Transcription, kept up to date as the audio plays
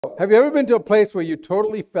Have you ever been to a place where you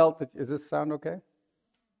totally felt that, does this sound okay?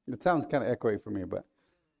 It sounds kind of echoey for me, but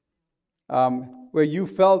where you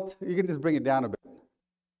felt, you can just bring it down a bit.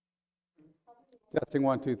 Testing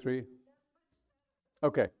 1, 2, 3.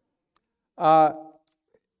 Okay. Have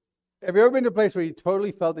you ever been to a place where you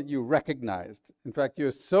totally felt that you recognized? In fact,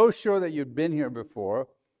 you're so sure that you'd been here before,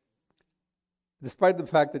 despite the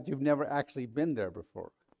fact that you've never actually been there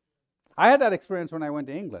before. I had that experience when I went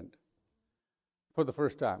to England for the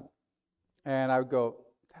first time. And I would go,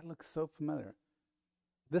 that looks so familiar.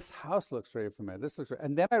 This house looks very familiar. This looks,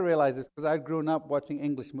 and then I realized it's because I'd grown up watching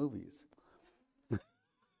English movies.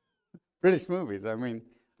 British movies. I mean,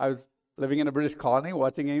 I was living in a British colony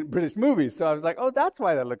watching British movies. So I was like, oh, that's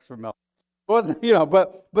why that looks familiar. Wasn't,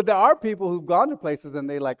 but there are people who've gone to places and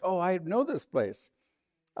they're like, oh, I know this place.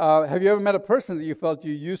 Have you ever met a person that you felt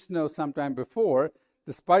you used to know sometime before,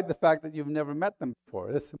 despite the fact that you've never met them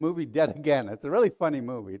before? This movie, Dead Again, it's a really funny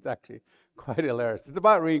movie. It's actually quite hilarious. It's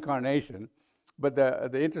about reincarnation. But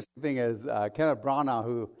the interesting thing is Kenneth Branagh,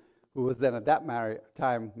 who was then at that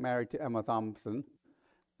time married to Emma Thompson,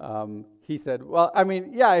 he said, well, I mean,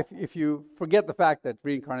 yeah, if you forget the fact that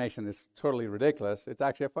reincarnation is totally ridiculous, it's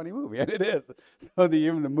actually a funny movie, and it is. So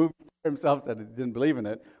even the movie himself said he didn't believe in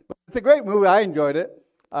it. But it's a great movie. I enjoyed it.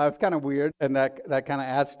 It's kind of weird, and that kind of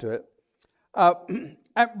adds to it.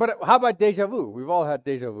 But how about deja vu? We've all had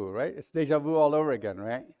deja vu, right? It's deja vu all over again,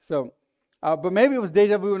 right? So, but maybe it was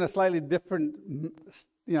deja vu in a slightly different,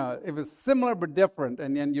 it was similar but different,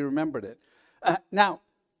 and then you remembered it. Now,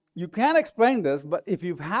 you can't explain this, but if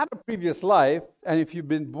you've had a previous life, and if you've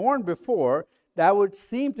been born before, that would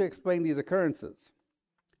seem to explain these occurrences.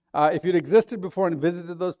 If you'd existed before and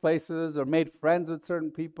visited those places or made friends with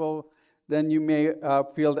certain people, then you may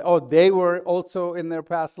feel that, oh, they were also in their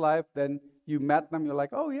past life. Then you met them. You're like,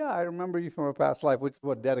 oh, yeah, I remember you from a past life, which is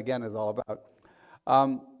what Dead Again is all about.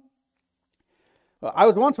 I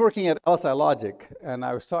was once working at LSI Logic, and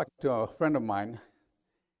I was talking to a friend of mine,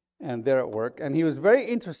 and they're at work, and he was very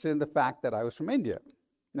interested in the fact that I was from India.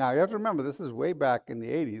 Now, you have to remember, this is way back in the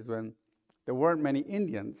 80s when there weren't many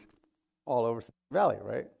Indians all over Silicon Valley,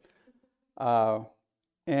 right?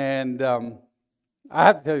 I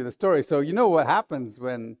have to tell you the story. So you know what happens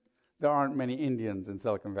when there aren't many Indians in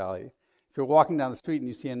Silicon Valley. If you're walking down the street and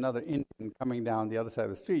you see another Indian coming down the other side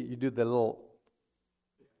of the street, you do the little,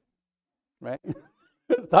 right?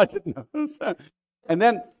 Touch it, nose. And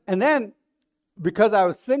then, because I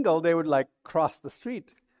was single, they would like cross the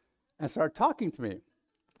street and start talking to me.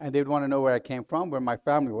 And they'd want to know where I came from, where my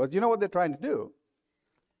family was. You know what they're trying to do?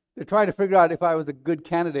 They're trying to figure out if I was a good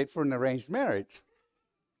candidate for an arranged marriage.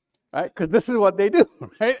 Right? Because this is what they do,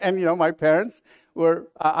 right? And, my parents were,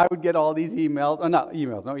 I would get all these emails, not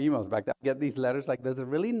emails, no emails back then. I'd get these letters like, there's a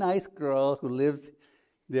really nice girl who lives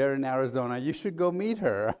there in Arizona. You should go meet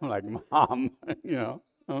her. I'm like, Mom,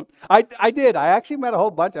 I did. I actually met a whole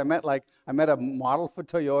bunch. I met a model for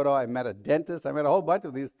Toyota. I met a dentist. I met a whole bunch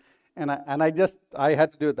of these. And I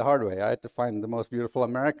had to do it the hard way. I had to find the most beautiful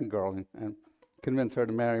American girl and convince her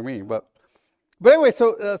to marry me. But anyway,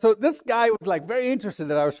 so this guy was like very interested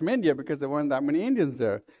that I was from India because there weren't that many Indians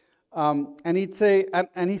there. And he'd say,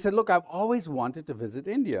 and he said, look, I've always wanted to visit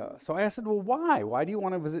India. So I said, well, why? Why do you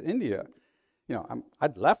want to visit India?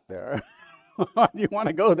 I'd left there. Why do you want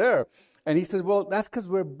to go there? And he said, well, that's because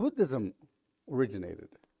where Buddhism originated.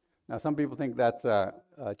 Now, some people think that's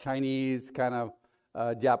Chinese, kind of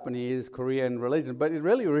Japanese, Korean religion, but it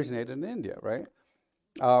really originated in India, right?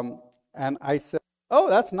 And I said, oh,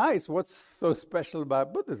 that's nice. What's so special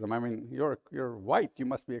about Buddhism? I mean, you're white. You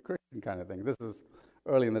must be a Christian kind of thing. This is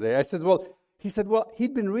early in the day. I said, he said,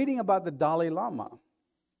 he'd been reading about the Dalai Lama.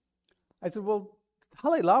 I said, well,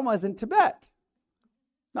 Dalai Lama is in Tibet,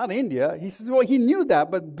 not India. He says, well, he knew that,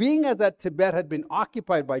 but being as that Tibet had been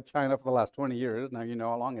occupied by China for the last 20 years, now you know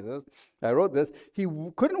how long it is, I wrote this, he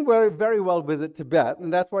couldn't very well visit Tibet,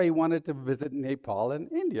 and that's why he wanted to visit Nepal and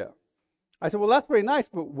India. I said, well, that's very nice,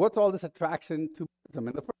 but what's all this attraction to Buddhism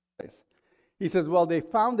in the first place? He says, well, they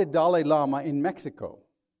found the Dalai Lama in Mexico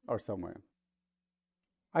or somewhere.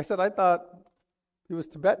 I said, I thought he was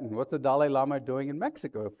Tibetan. What's the Dalai Lama doing in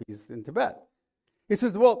Mexico if he's in Tibet? He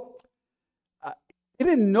says, well, he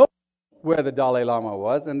didn't know where the Dalai Lama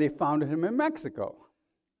was, and they found him in Mexico.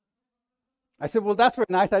 I said, well, that's very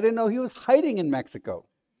nice. I didn't know he was hiding in Mexico.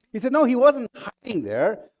 He said, no, he wasn't hiding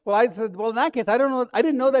there. Well, I said, well, in that case, I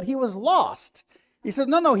didn't know that he was lost. He said,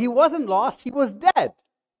 no, he wasn't lost. He was dead. I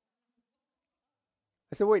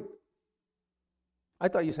said, wait, I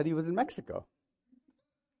thought you said he was in Mexico.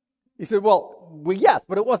 He said, well, yes,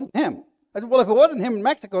 but it wasn't him. I said, well, if it wasn't him in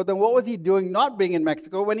Mexico, then what was he doing not being in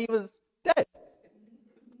Mexico when he was dead?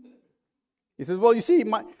 He says, well, you see,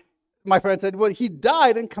 my friend said, well, he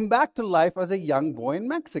died and come back to life as a young boy in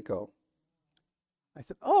Mexico. I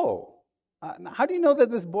said, oh, now how do you know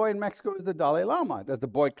that this boy in Mexico is the Dalai Lama? Does the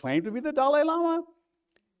boy claim to be the Dalai Lama?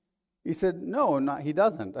 He said, no, he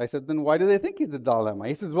doesn't. I said, then why do they think he's the Dalai Lama?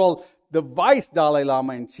 He says, well, the vice Dalai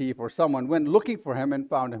Lama in chief or someone went looking for him and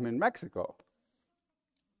found him in Mexico.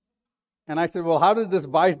 And I said, well, how did this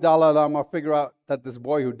vice Dalai Lama figure out that this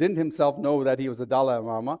boy who didn't himself know that he was the Dalai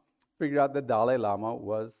Lama, figured out the Dalai Lama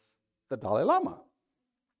was the Dalai Lama?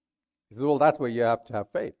 He said, well, that's where you have to have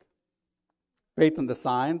faith. Faith in the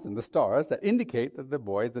signs and the stars that indicate that the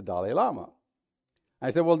boy is the Dalai Lama. I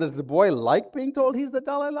said, well, does the boy like being told he's the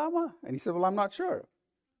Dalai Lama? And he said, well, I'm not sure.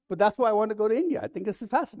 But that's why I want to go to India. I think this is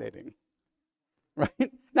fascinating.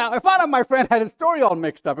 Right? Now, I found out my friend had his story all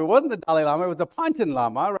mixed up. It wasn't the Dalai Lama, it was the Panchen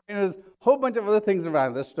Lama. Right? And there's a whole bunch of other things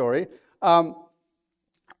around this story. But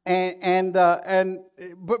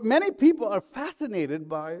many people are fascinated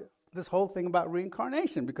by this whole thing about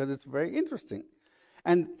reincarnation because it's very interesting.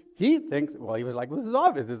 And he thinks, well, he was like, well, this is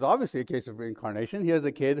obvious. This is obviously a case of reincarnation. Here's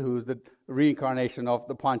a kid who's the reincarnation of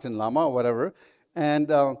the Panchen Lama or whatever. And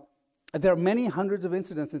there are many hundreds of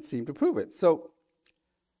incidents that seem to prove it. So,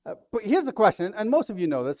 but here's the question, and most of you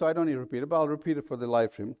know this, so I don't need to repeat it, but I'll repeat it for the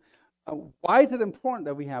live stream. Why is it important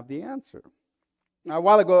that we have the answer? Now, a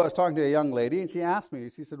while ago, I was talking to a young lady, and she asked me,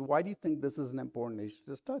 she said, why do you think this is an important issue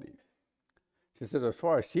to study? She said, as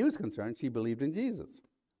far as she was concerned, she believed in Jesus.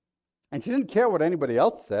 And she didn't care what anybody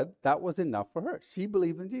else said. That was enough for her. She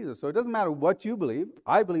believed in Jesus. So it doesn't matter what you believe.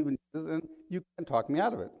 I believe in Jesus, and you can talk me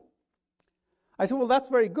out of it. I said, well, that's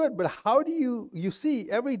very good, but how do you see,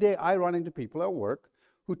 every day I run into people at work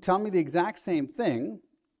who tell me the exact same thing,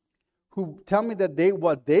 who tell me that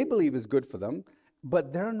what they believe is good for them,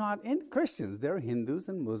 but they're not Christians. They're Hindus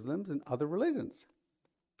and Muslims and other religions.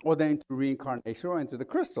 Or they're into reincarnation or into the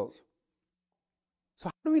crystals. So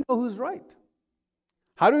how do we know who's right?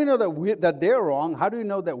 How do we know that they're wrong? How do we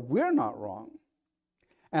know that we're not wrong?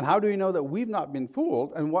 And how do we know that we've not been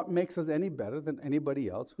fooled? And what makes us any better than anybody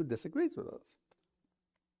else who disagrees with us?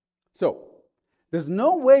 So, there's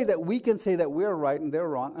no way that we can say that we're right and they're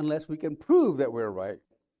wrong unless we can prove that we're right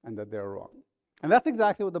and that they're wrong. And that's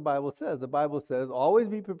exactly what the Bible says. The Bible says, always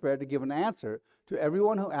be prepared to give an answer to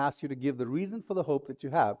everyone who asks you to give the reason for the hope that you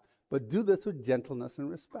have, but do this with gentleness and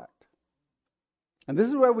respect. And this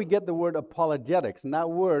is where we get the word apologetics. And that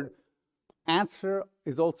word, answer,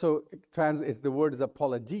 is also, the word is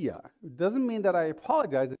apologia. It doesn't mean that I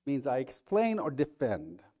apologize. It means I explain or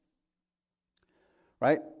defend.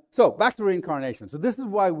 Right? So, back to reincarnation. So this is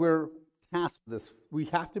why we're tasked with this. We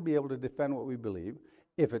have to be able to defend what we believe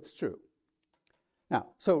if it's true. Now,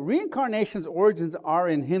 so reincarnation's origins are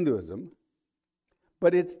in Hinduism,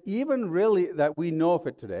 but it's even really that we know of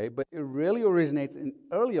it today, but it really originates in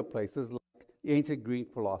earlier places like the ancient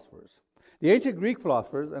Greek philosophers. The ancient Greek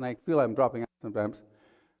philosophers, and I feel I'm dropping out sometimes,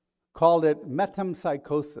 called it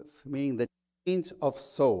metempsychosis, meaning the change of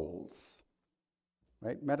souls.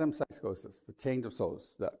 Right? Metempsychosis, the change of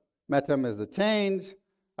souls. The metem is the change,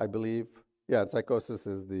 I believe. Yeah, psychosis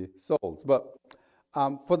is the souls. But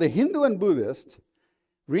for the Hindu and Buddhist,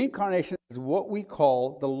 reincarnation is what we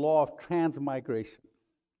call the law of transmigration,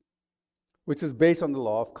 which is based on the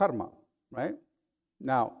law of karma, right?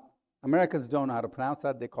 Now, Americans don't know how to pronounce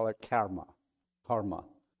that. They call it karma. Karma,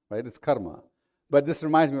 right? It's karma. But this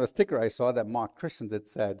reminds me of a sticker I saw that mocked Christians. It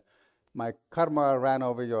said, my karma ran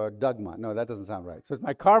over your dogma. No, that doesn't sound right. So it's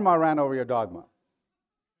my karma ran over your dogma.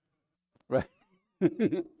 Right?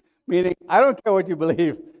 Meaning, I don't care what you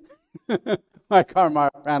believe. My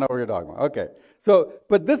karma ran over your dogma. Okay. So,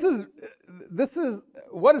 but this is,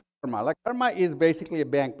 what is karma? Like, karma is basically a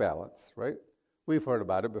bank balance, right? We've heard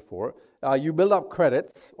about it before. You build up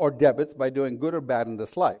credits or debits by doing good or bad in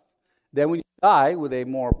this life. Then when you die with a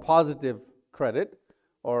more positive credit,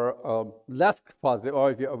 or less positive,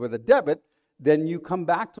 or if you're with a debit, then you come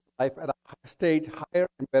back to life at a stage higher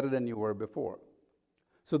and better than you were before.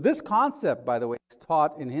 So this concept, by the way, is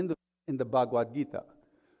taught in Hindu in the Bhagavad Gita.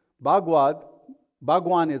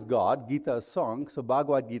 Bhagwan is God, Gita is song, so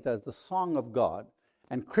Bhagavad Gita is the song of God.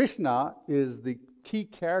 And Krishna is the key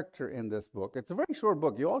character in this book. It's a very short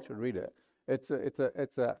book. You all should read it. It's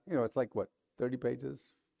like what, 30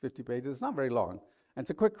 pages, 50 pages? It's not very long. And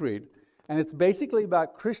it's a quick read. And it's basically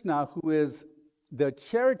about Krishna, who is the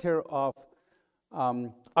charioteer of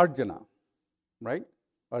Arjuna, right?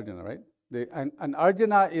 Arjuna, right? And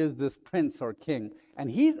Arjuna is this prince or king. And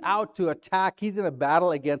he's out to attack. He's in a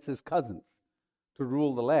battle against his cousins to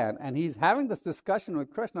rule the land. And he's having this discussion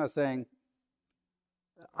with Krishna saying,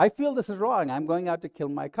 I feel this is wrong. I'm going out to kill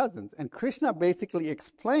my cousins. And Krishna basically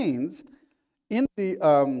explains in the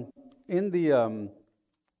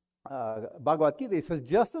Bhagavad Gita, it says,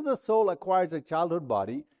 just as the soul acquires a childhood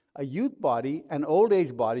body, a youth body, an old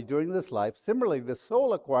age body during this life, similarly, the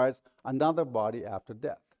soul acquires another body after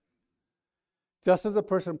death. Just as a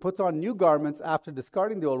person puts on new garments after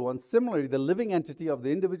discarding the old ones, similarly, the living entity of the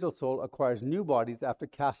individual soul acquires new bodies after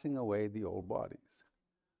casting away the old bodies.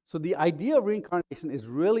 So the idea of reincarnation is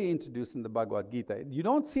really introduced in the Bhagavad Gita. You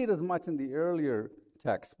don't see it as much in the earlier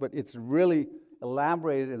texts, but it's really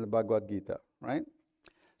elaborated in the Bhagavad Gita, right?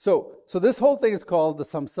 So this whole thing is called the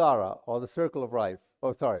samsara, or the circle of life.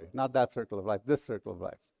 Oh, sorry, not that circle of life, this circle of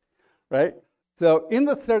life, right? So in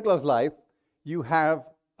the circle of life, you have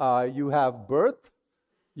birth,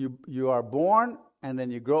 you are born, and then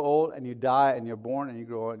you grow old, and you die, and you're born, and you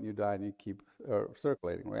grow old, and you die, and you keep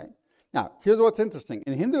circulating, right? Now, here's what's interesting.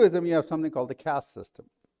 In Hinduism, you have something called the caste system.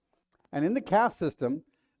 And in the caste system,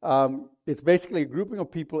 it's basically a grouping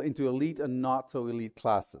of people into elite and not so elite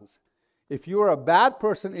classes. If you are a bad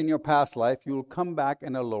person in your past life, you will come back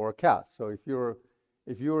in a lower caste. So if you're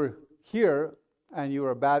here and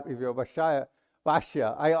you're if you're a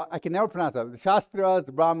Vashya, I can never pronounce that. The Shastras,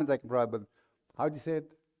 the Brahmins, I can probably, but how do you say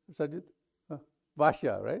it, Sajid?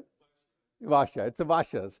 Vashya, right? Vashya, it's the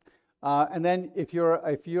Vashyas. And then if you're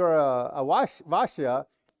a Vashya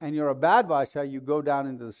and you're a bad Vashya, you go down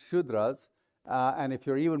into the Shudras. And if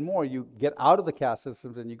you're even more, you get out of the caste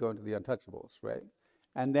systems and you go into the untouchables, right?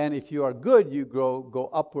 And then if you are good, you go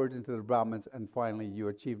upwards into the Brahmins, and finally you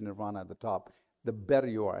achieve nirvana at the top. The better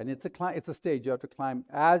you are. And it's a stage you have to climb.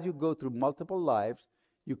 As you go through multiple lives,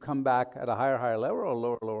 you come back at a higher level or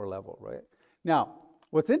a lower level, right? Now,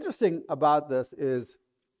 what's interesting about this is,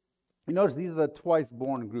 you notice these are the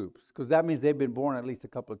twice-born groups, because that means they've been born at least a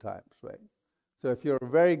couple of times, right? So if you're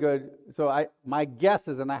very good, my guess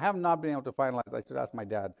is, and I have not been able to finalize, I should ask my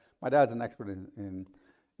dad. My dad's an expert in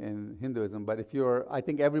Hinduism, but I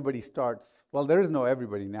think everybody starts, well, there is no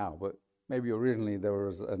everybody now, but maybe originally there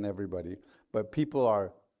was an everybody. But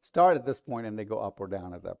people start at this point and they go up or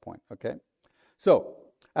down at that point, okay? So,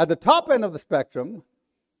 at the top end of the spectrum,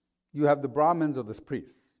 you have the Brahmins or the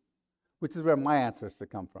priests, which is where my ancestors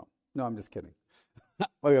come from. No, I'm just kidding.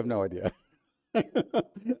 Well, you have no idea.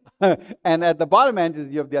 And at the bottom end,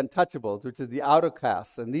 you have the untouchables, which is the outer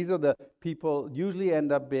castes. And these are the people usually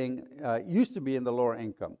end up being, used to be in the lower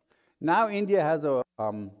income. Now India has a,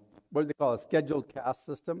 what do they call a scheduled caste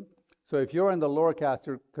system. So if you're in the lower caste,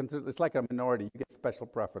 it's like a minority. You get special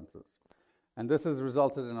preferences. And this has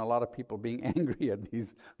resulted in a lot of people being angry at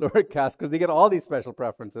these lower castes because they get all these special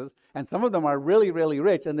preferences. And some of them are really, really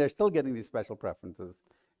rich, and they're still getting these special preferences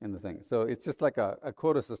in the thing. So it's just like a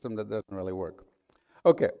quota system that doesn't really work.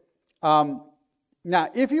 Okay. Now,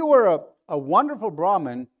 if you were a wonderful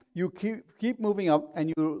Brahmin, you keep moving up,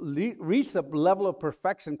 and you reach a level of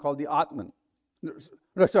perfection called the Atman.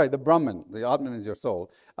 No, sorry, the Brahman. The Atman is your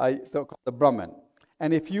soul. The Brahman.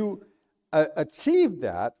 And if you achieve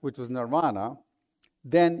that, which was nirvana,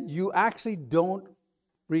 then you actually don't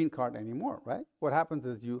reincarnate anymore, right? What happens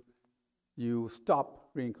is you stop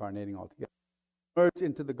reincarnating altogether. Merge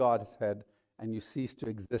into the Godhead, and you cease to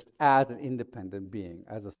exist as an independent being,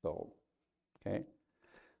 as a soul. Okay?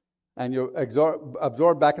 And you're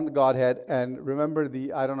absorbed back in the Godhead. And remember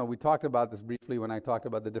we talked about this briefly when I talked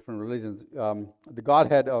about the different religions. The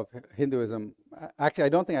Godhead of Hinduism, actually I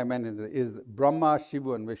don't think I mentioned it, is Brahma,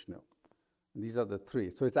 Shiva, and Vishnu. And these are the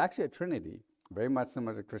three. So it's actually a trinity, very much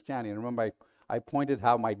similar to Christianity. And remember I pointed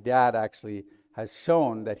how my dad actually has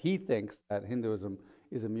shown that he thinks that Hinduism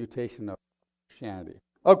is a mutation of Christianity.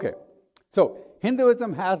 Okay, so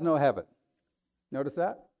Hinduism has no heaven. Notice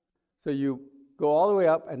that? So you go all the way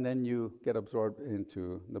up, and then you get absorbed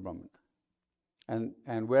into the Brahman.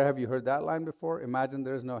 And where have you heard that line before? Imagine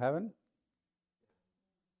there is no heaven.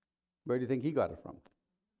 Where do you think he got it from?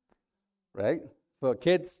 Right? For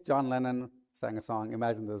kids, John Lennon sang a song,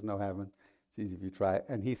 Imagine There's No Heaven. It's easy if you try.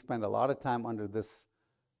 And he spent a lot of time under this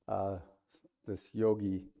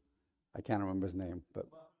yogi. I can't remember his name, but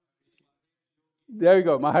there you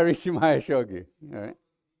go, Maharishi Mahesh Yogi. All right.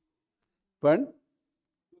 Pardon?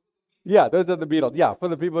 Yeah, those are the Beatles. Yeah, for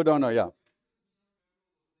the people who don't know, yeah.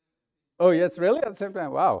 Oh, yes, really? At the same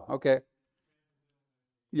time? Wow, okay.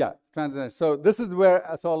 Yeah, transcendental. So this is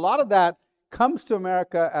so a lot of that comes to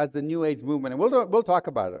America as the New Age movement, and we'll talk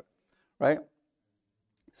about it, right?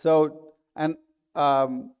 So,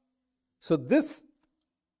 so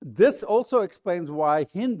this also explains why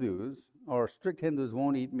Hindus, or strict Hindus,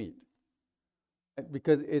 won't eat meat.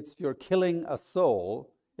 Because you're killing a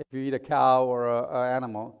soul. If you eat a cow or an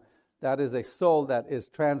animal, that is a soul that is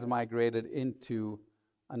transmigrated into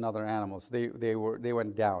another animal. So they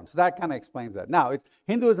went down. So that kind of explains that. Now,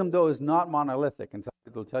 Hinduism, though, is not monolithic. And so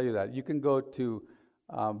will tell you that. You can go to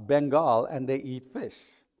Bengal and they eat fish.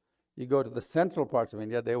 You go to the central parts of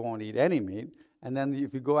India, they won't eat any meat. And then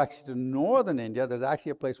if you go actually to northern India, there's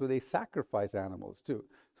actually a place where they sacrifice animals too.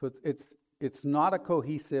 So it's not a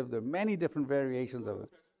cohesive. There are many different variations of it.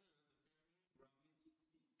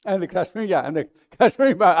 And the Kashmir, yeah, and the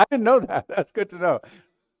Kashmiri. I didn't know that. That's good to know.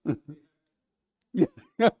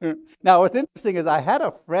 Now, what's interesting is I had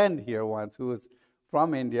a friend here once who was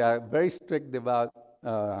from India, very strict, devout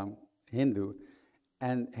Hindu,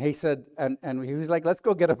 and he said, and he was like, "Let's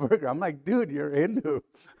go get a burger." I'm like, "Dude, you're Hindu."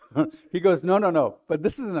 He goes, "No, but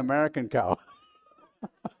this is an American cow."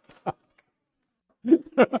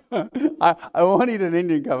 I won't eat an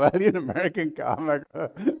Indian cow. I'll eat an American cow. I'm like,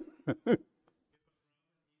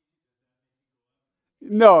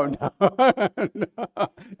 no,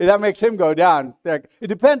 that makes him go down. It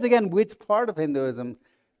depends again which part of Hinduism,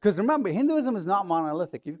 because remember, Hinduism is not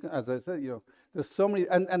monolithic. As I said, there's so many,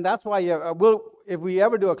 and that's why if we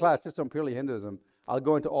ever do a class just on purely Hinduism, I'll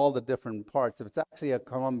go into all the different parts. If it's actually a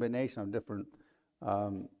combination of different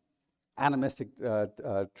animistic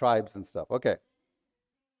tribes and stuff. Okay.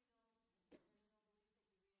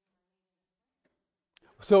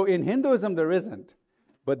 So in Hinduism there isn't.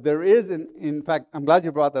 But there is, in fact, I'm glad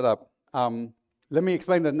you brought that up. Let me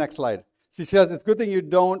explain the next slide. She says it's a good thing you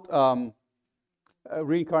don't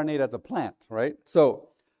reincarnate as a plant, right? So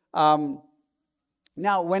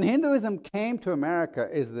now, when Hinduism came to America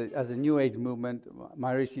as a New Age movement,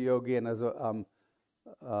 Maharishi Yogi, and there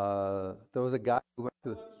was a guy who went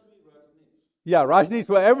to Rajneesh.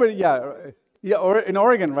 Or in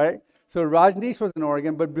Oregon, right? So Rajneesh was in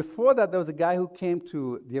Oregon, but before that, there was a guy who came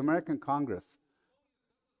to the American Congress.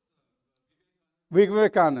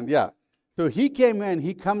 Vivekanand, yeah. So he came in,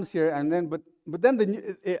 he comes here, and then, but then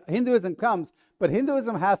Hinduism comes, but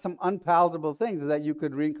Hinduism has some unpalatable things that you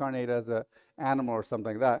could reincarnate as an animal or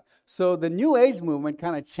something like that. So the New Age movement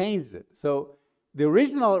kind of changed it. So the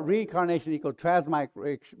original reincarnation equal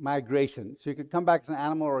transmigration. So you could come back as an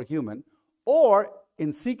animal or a human, or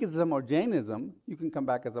in Sikhism or Jainism, you can come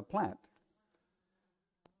back as a plant.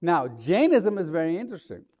 Now, Jainism is very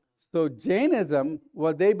interesting. So Jainism,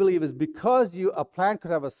 what they believe is because a plant could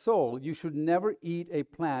have a soul, you should never eat a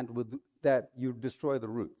plant that you destroy the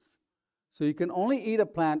roots. So you can only eat a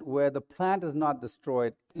plant where the plant is not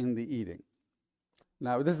destroyed in the eating.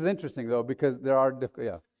 Now, this is interesting, though, because there are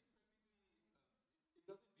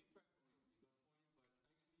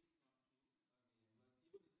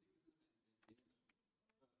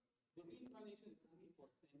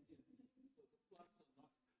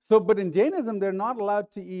So, but in Jainism, they're not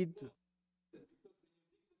allowed to eat.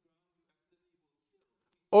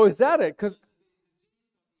 Oh, is that it? Because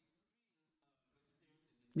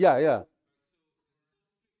yeah,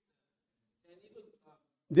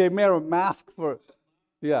 they made a mask for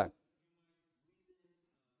yeah.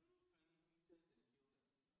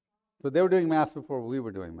 So they were doing mass before we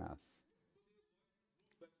were doing mass.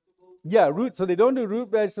 Yeah, root. So they don't do root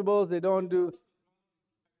vegetables. They don't do.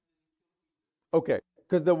 Okay,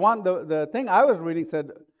 because the thing I was reading said,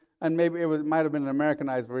 and maybe might have been an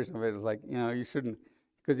Americanized version of it. It's like you shouldn't,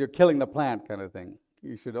 because you're killing the plant kind of thing.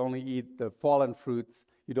 You should only eat the fallen fruits.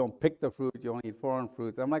 You don't pick the fruit. You only eat foreign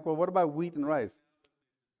fruits. I'm like, well, what about wheat and rice?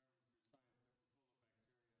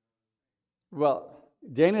 Well,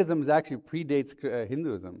 Jainism actually predates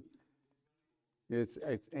Hinduism. It's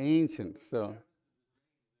ancient, so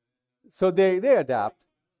they adapt.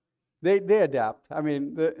 They adapt. I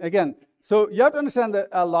mean, again, so you have to understand that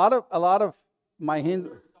a lot of my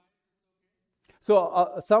Hindu.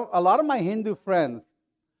 So a lot of my Hindu friends,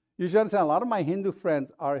 you should understand, a lot of my Hindu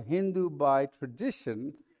friends are Hindu by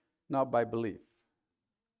tradition, not by belief,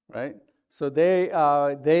 right? So they're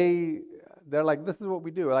like, this is what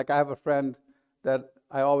we do. Like I have a friend that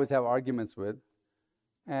I always have arguments with,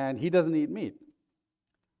 and he doesn't eat meat.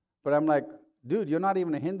 But I'm like, dude, you're not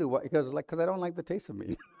even a Hindu. Because I don't like the taste of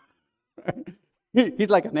meat. He's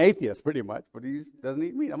like an atheist pretty much, but he doesn't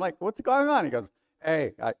eat meat. I'm like, what's going on? He goes,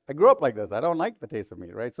 hey, I grew up like this. I don't like the taste of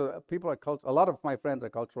meat, right? So people are a lot of my friends are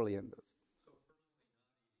culturally Hindus.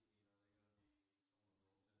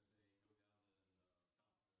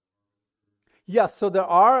 Yes, so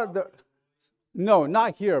no,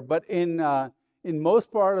 not here, but in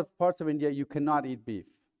most parts of India, you cannot eat beef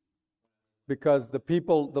because the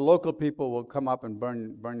local people will come up and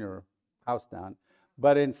burn your house down.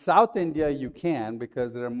 But in South India, you can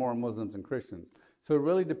because there are more Muslims and Christians. So it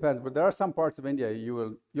really depends. But there are some parts of India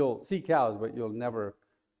you'll see cows, but you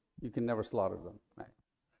can never slaughter them. Right?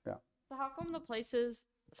 Yeah. So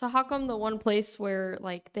how come the one place where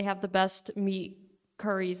like they have the best meat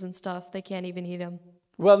curries and stuff, they can't even eat them?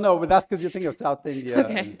 Well, no, but that's because you think of South India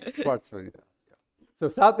Okay. and parts of India. So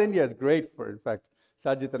South India is great for, in fact,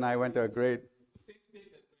 Sajid and I went to a great,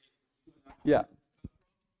 yeah.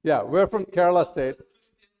 Yeah, we're from Kerala state.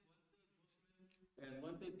 And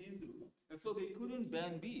wanted Hindu. And so they couldn't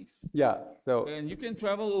ban beef. Yeah, so, And you can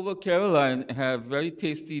travel over Kerala and have very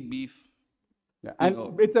tasty beef. yeah.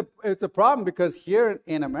 And it's a problem because here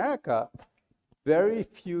in America, very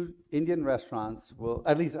few Indian restaurants will,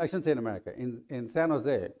 at least I shouldn't say in America, in San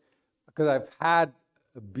Jose, because I've had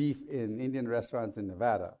beef in Indian restaurants in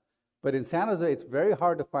Nevada. But in San Jose, it's very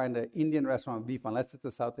hard to find an Indian restaurant with beef unless it's a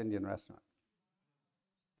South Indian restaurant.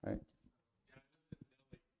 Right?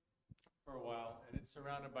 For a while, and it's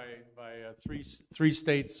surrounded by three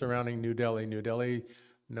states surrounding New Delhi. New Delhi,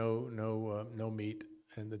 no meat,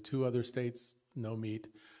 and the two other states, no meat.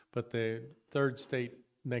 But the third state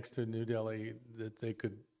next to New Delhi, that they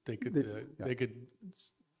could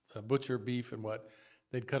butcher beef and what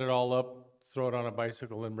they'd cut it all up, throw it on a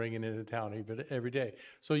bicycle, and bring it into town every day.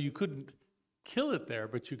 So you couldn't kill it there,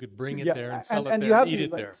 but you could bring it there and sell it there and eat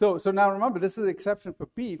it there. So now remember, this is an exception for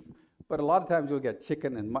beef, but a lot of times you'll get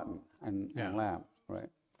chicken and mutton and lamb, right?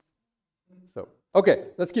 So, okay,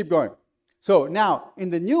 let's keep going. So now,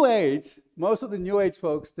 in the New Age, most of the New Age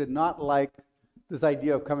folks did not like this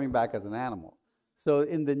idea of coming back as an animal. So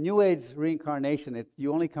in the New Age reincarnation,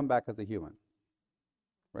 you only come back as a human,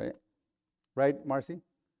 right? Right, Marcy?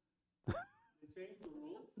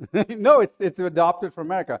 No, it's adopted from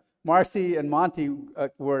America. Marcy and Monty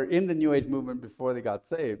were in the New Age movement before they got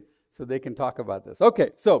saved, so they can talk about this.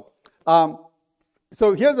 Okay, so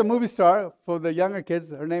here's a movie star for the younger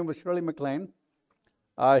kids. Her name was Shirley MacLaine.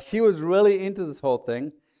 She was really into this whole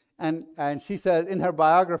thing, and she said in her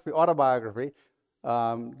autobiography,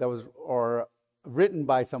 that was written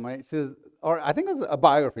by someone. She says, or I think it was a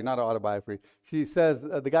biography, not an autobiography. She says,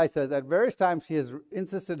 the guy says, at various times she has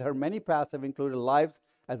insisted her many pasts have included lives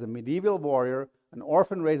as a medieval warrior, an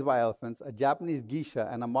orphan raised by elephants, a Japanese geisha,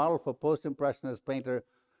 and a model for post-impressionist painter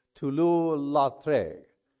Toulouse-Lautrec.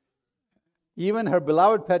 Even her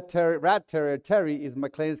beloved pet rat terrier Terry is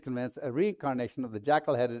MacLaine is convinced a reincarnation of the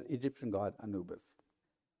jackal-headed Egyptian god Anubis.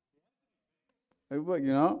 You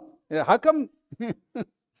know, how come?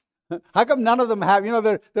 How come none of them have? You know,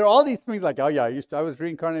 there are all these things like, oh yeah, I was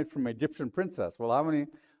reincarnated from an Egyptian princess. Well,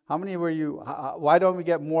 how many were you? Why don't we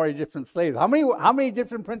get more Egyptian slaves? How many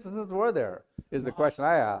Egyptian princesses were there? Is the question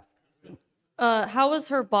I asked. How was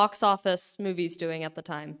her box office movies doing at the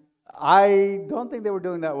time? I don't think they were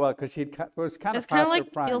doing that well because it was kind of It's kind of past her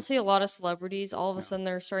like prime. you'll see a lot of celebrities. All of a sudden,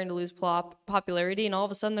 they're starting to lose popularity, and all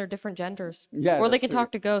of a sudden, they're different genders. Yeah, or they that's can true.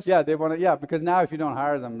 talk to ghosts. Yeah, they want to. Yeah, because now if you don't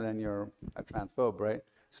hire them, then you're a transphobe, right?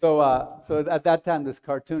 So at that time, this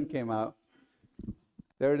cartoon came out.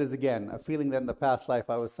 There it is again, a feeling that in the past life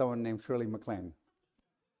I was someone named Shirley MacLaine.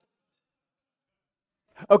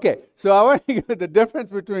 Okay, so I want to give the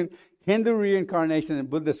difference between Hindu reincarnation and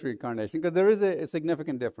Buddhist reincarnation, because there is a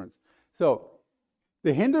significant difference. So,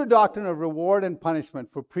 the Hindu doctrine of reward and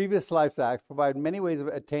punishment for previous life's acts provide many ways of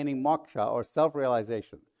attaining moksha, or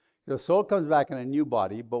self-realization. Your soul comes back in a new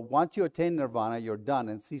body, but once you attain nirvana, you're done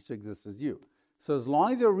and cease to exist as you. So as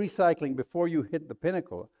long as you're recycling before you hit the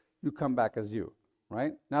pinnacle, you come back as you,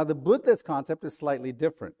 right? Now, the Buddhist concept is slightly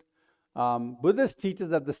different. Buddhist teaches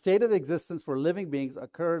that the state of existence for living beings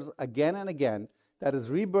occurs again and again, that is,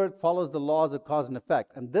 rebirth follows the laws of cause and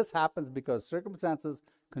effect, and this happens because circumstances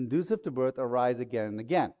conducive to birth arise again and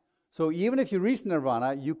again. So even if you reach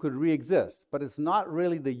nirvana, you could re-exist, but it's not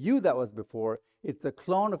really the you that was before, it's the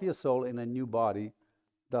clone of your soul in a new body.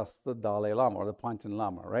 Thus the Dalai Lama or the Panchen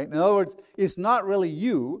Lama, right? In other words, it's not really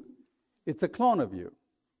you, it's a clone of you.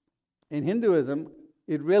 In Hinduism,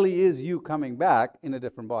 it really is you coming back in a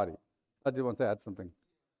different body. I just want to add something.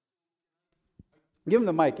 Give him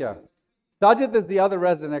the mic, yeah. Sajid is the other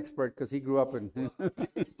resident expert because he grew up in... To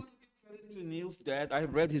Neil's dad, I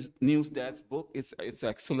read Neil's dad's book. It's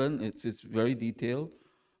excellent. It's very detailed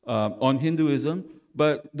on Hinduism.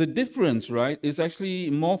 But the difference, right, is actually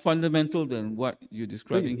more fundamental than what you're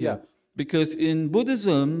describing here. Yeah. Because in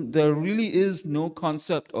Buddhism, there really is no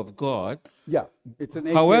concept of God. Yeah. It's an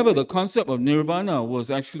However, the concept of nirvana was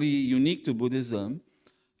actually unique to Buddhism.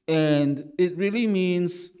 And it really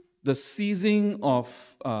means the ceasing of...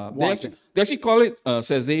 they actually call it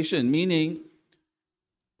cessation, meaning...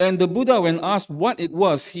 And the Buddha, when asked what it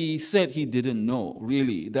was, he said he didn't know,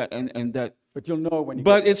 really. But you'll know when you...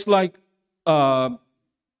 But it's like...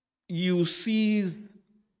 you cease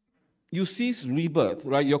rebirth,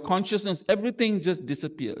 right? Your consciousness, everything just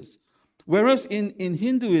disappears. Whereas in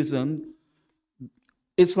Hinduism,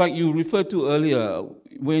 it's like you referred to earlier,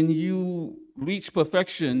 when you reach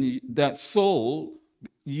perfection, that soul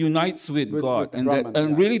unites with God, with and Brahman, and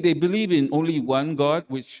yeah. really they believe in only one God,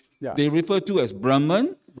 which Yeah. they refer to as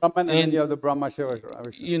Brahman. Brahman, and then you have the Brahma Shiva.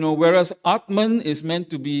 You know, whereas Atman is meant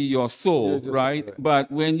to be your soul, Just right? right.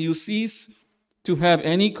 But when you cease to have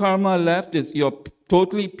any karma left, you're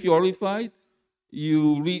totally purified.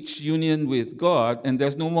 You reach union with God, and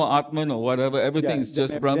there's no more Atman or whatever. Everything is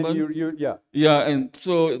just Brahman. Yeah. Yeah, and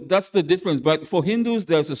so that's the difference. But for Hindus,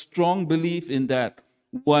 there's a strong belief in that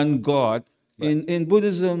one God. Right. In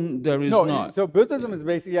Buddhism, there is No, not. so Buddhism is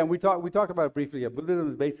basically, yeah, and we talked about it briefly. Yeah, Buddhism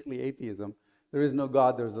is basically atheism. There is no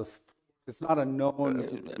God. It's not a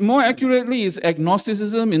known. More accurately, it's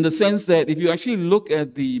agnosticism in the sense that if you actually look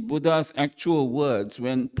at the Buddha's actual words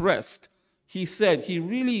when pressed, he said he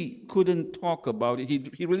really couldn't talk about it.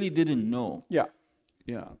 He really didn't know. Yeah.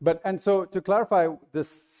 Yeah. And so to clarify, the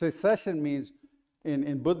cessation means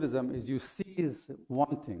in Buddhism is you cease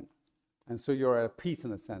wanting. And so you're at peace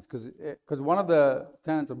in a sense. Because one of the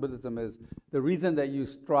tenets of Buddhism is the reason that you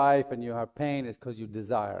strive and you have pain is because you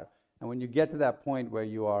desire. And when you get to that point where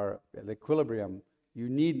you are at equilibrium, you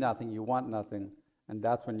need nothing, you want nothing, and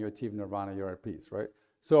that's when you achieve nirvana, you're at peace, right?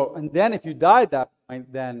 So, and then if you die at that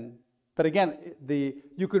point, then, but again,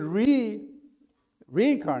 you could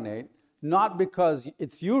reincarnate, not because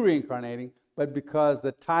it's you reincarnating, but because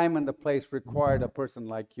the time and the place required a person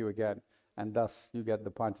like you again, and thus you get the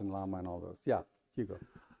Panchen Lama and all those. Yeah, Hugo.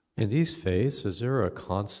 In these faiths, is there a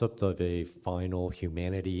concept of a final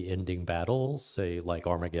humanity-ending battle, say like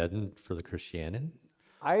Armageddon for the Christianity?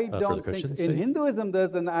 I don't think in Hinduism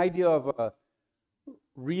there's an idea of a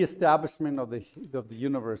reestablishment of the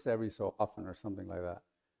universe every so often or something like that,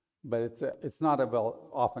 but it's not a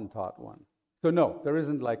often taught one. So no, there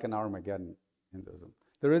isn't like an Armageddon in Hinduism.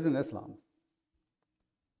 There is in Islam.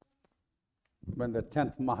 When the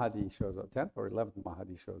 10th Mahdi shows up, 10th or 11th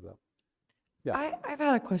Mahdi shows up. Yeah. I've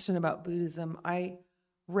had a question about Buddhism. I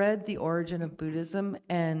read The Origin of Buddhism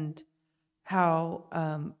and how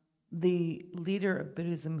the leader of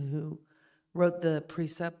Buddhism who wrote the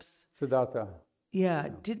precepts, Siddhartha. yeah,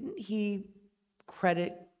 didn't he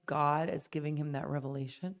credit God as giving him that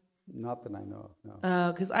revelation? Not that I know of,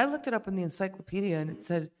 no. Because I looked it up in the encyclopedia and it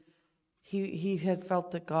said he had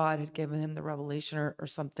felt that God had given him the revelation or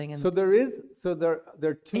something. And So there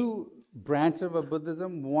are two branches of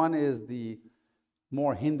Buddhism. One is the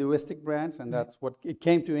more Hinduistic branch, and that's what it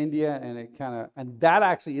came to India, and that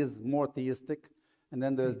actually is more theistic. And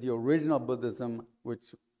then there's the original Buddhism,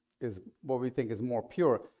 which is what we think is more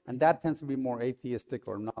pure, and that tends to be more atheistic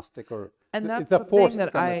or Gnostic or. And that's it's the a force thing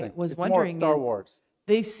that kind of I thing. was it's wondering. More Star is Wars.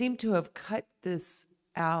 They seem to have cut this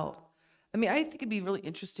out. I mean, I think it'd be really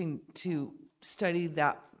interesting to study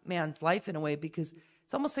that man's life in a way because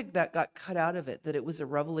it's almost like that got cut out of it, that it was a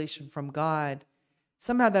revelation from God.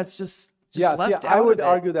 Somehow that's just left out. I would of it.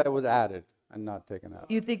 argue that it was added and not taken out.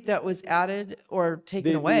 You think that was added or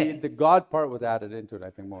taken away? The God part was added into it, I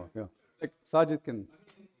think, more. Yeah. Like Sajid can.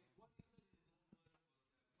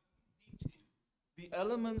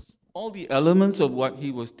 All the elements of what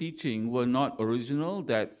he was teaching were not original,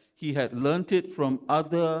 that he had learnt it from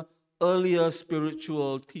other earlier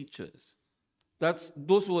spiritual teachers.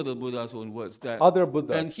 Those were the Buddha's own words. That Other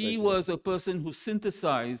Buddhas. And he was a person who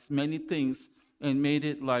synthesized many things and made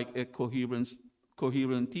it like a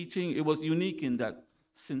coherent teaching. It was unique in that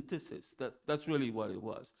synthesis. That's really what it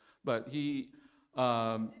was. But he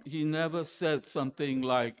never said something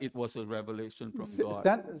like it was a revelation from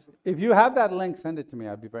God. If you have that link, send it to me.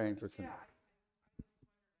 I'd be very interested.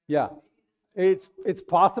 Yeah, it's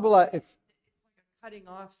possible. It's Cutting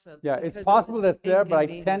off. So it's possible that's there, but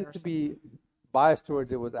I tend to be biased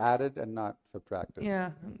towards it was added and not subtracted.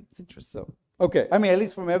 Yeah, it's interesting. So, okay, I mean, at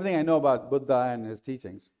least from everything I know about Buddha and his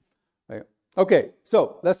teachings. Right? Okay,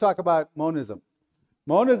 so let's talk about monism.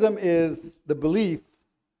 Monism is the belief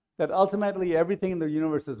that ultimately everything in the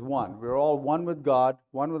universe is one. We're all one with God,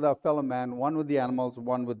 one with our fellow man, one with the animals,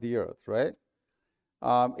 one with the earth, right?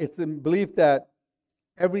 It's the belief that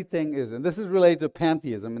everything is, and this is related to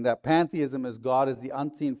pantheism, and that pantheism is God is the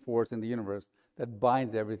unseen force in the universe that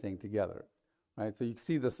binds everything together. Right? So you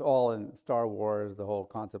see this all in Star Wars, the whole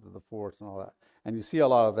concept of the Force and all that. And you see a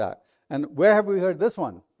lot of that. And where have we heard this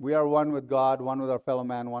one? We are one with God, one with our fellow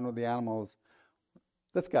man, one with the animals.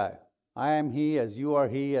 This guy. I am he, as you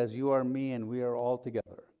are me, and we are all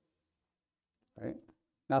together. Right?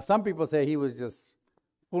 Now, some people say he was just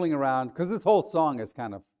fooling around, because this whole song is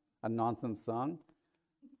kind of a nonsense song.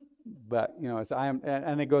 But, it's I am,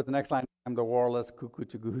 and it goes the next line, I'm the warless cuckoo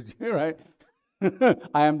chugoo, right?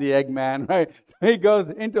 I am the Eggman, right? He goes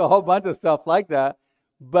into a whole bunch of stuff like that.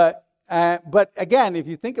 But again, if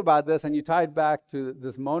you think about this and you tie it back to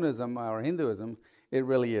this monism or Hinduism, it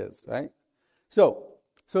really is, right? So,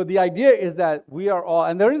 So the idea is that we are all,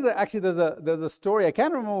 and there's a story, I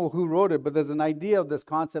can't remember who wrote it, but there's an idea of this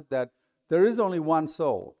concept that there is only one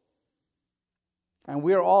soul. And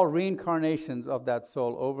we are all reincarnations of that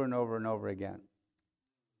soul over and over and over again.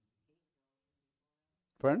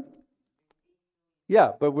 Pardon?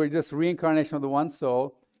 Yeah, but we're just reincarnation of the one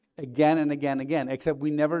soul again and again and again, except we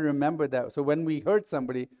never remember that. So when we hurt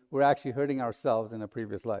somebody, we're actually hurting ourselves in a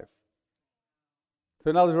previous life. So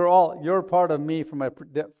in other words, you're part of me from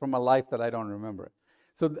a life that I don't remember.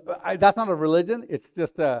 So that's not a religion, it's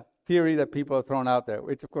just a theory that people have thrown out there,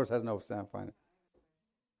 which of course has no sense.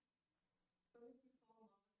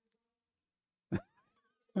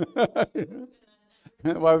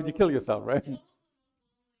 Why would you kill yourself, right?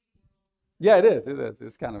 Yeah, it is.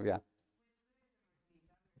 It's kind of, yeah.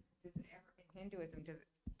 Hinduism,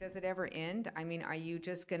 does it ever end? I mean, are you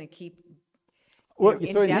just going to keep... Well,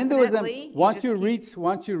 so in Hinduism, once you reach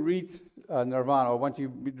nirvana, or once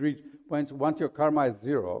your karma is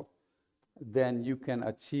zero, then you can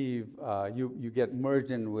achieve, you get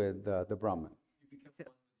merged in with the Brahman.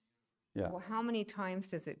 Yeah. Well, how many times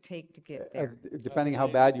does it take to get there? Depending how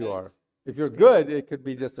bad you are. If you're good, it could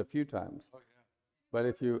be just a few times. But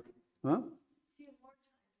if you,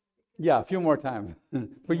 yeah, a few more times.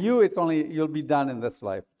 For you, it's only, you'll be done in this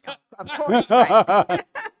life. Of course, right?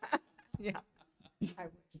 Yeah.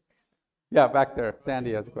 Yeah, back there.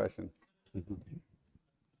 Sandy has a question.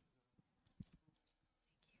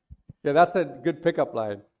 Yeah, that's a good pickup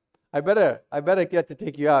line. I better get to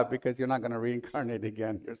take you out because you're not going to reincarnate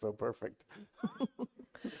again. You're so perfect.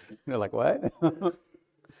 They're like, what?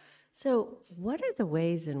 So what are the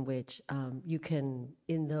ways in which you can,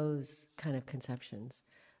 in those kind of conceptions,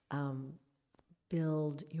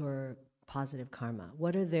 build your positive karma?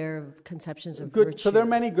 What are their conceptions of virtue? So there are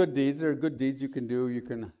many good deeds. There are good deeds you can do. You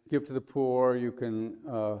can give to the poor. You can,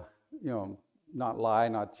 not lie,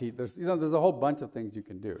 not cheat. There's a whole bunch of things you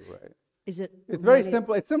can do, right? Is it? It's very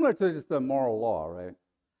simple. It's similar to just the moral law, right?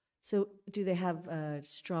 So do they have a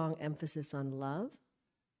strong emphasis on love?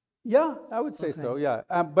 Yeah, I would say so. Yeah,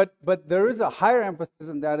 but there is a higher emphasis,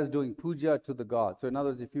 and that is doing puja to the God. So in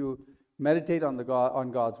other words, if you meditate on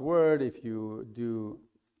God's word, if you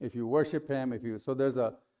worship Him, so there's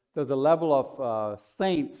a level of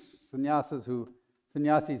saints, sannyasis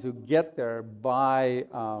who get there by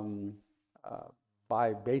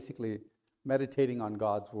basically meditating on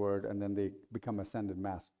God's word, and then they become ascended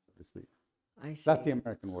masters, so to speak. I see. That's the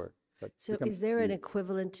American word. So is there an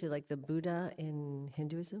equivalent to like the Buddha in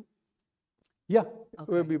Hinduism? Yeah, it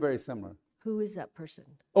would be very similar. Who is that person?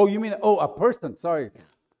 Oh, you mean, a person, sorry. Yeah.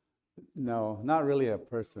 No, not really a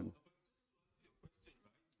person.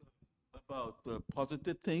 About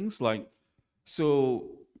positive things, so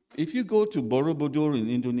if you go to Borobudur in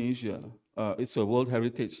Indonesia, it's a World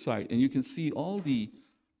Heritage Site, and you can see all the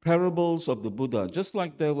parables of the Buddha. Just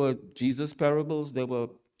like there were Jesus parables, there were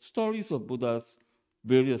stories of Buddha's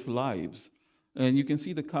various lives. And you can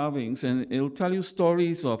see the carvings, and it'll tell you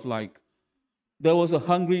stories of there was a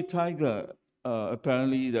hungry tiger,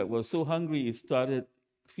 apparently, that was so hungry it started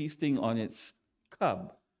feasting on its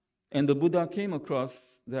cub. And the Buddha came across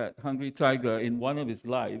that hungry tiger in one of his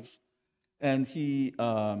lives, and he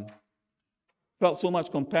felt so much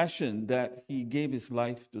compassion that he gave his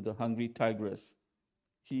life to the hungry tigress.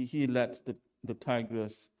 He let the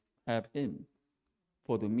tigress have him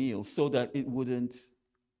for the meal so that it wouldn't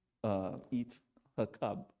eat her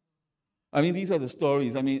cub. I mean, these are the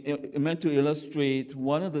stories. I mean, it meant to illustrate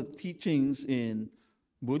one of the teachings in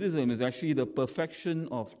Buddhism is actually the perfection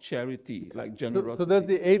of charity, like generosity. So there's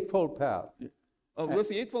the Eightfold Path. Oh, there's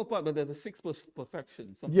the Eightfold Path, but there's the Sixth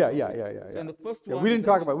Perfection. Yeah. And the first one. We didn't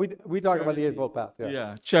talk about. We talked about the Eightfold Path.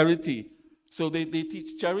 Yeah, charity. So they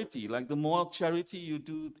teach charity. Like the more charity you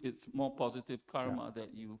do, it's more positive karma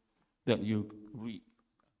that you reap.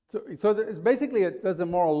 So it's basically there's a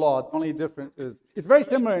moral law. The only difference is it's very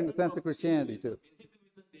similar in the sense of Christianity too. In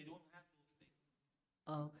Hinduism, they don't have those things.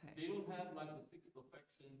 Okay. They don't have the six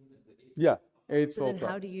perfections and the eight. Yeah. So then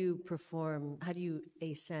how do you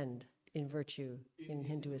ascend in virtue in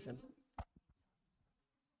Hinduism?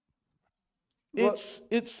 It's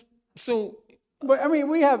so. But I mean,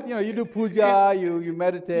 we have, you do puja, you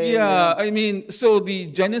meditate. Yeah, I mean, so the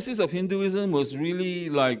genesis of Hinduism was really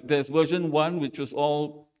there's version 1, which was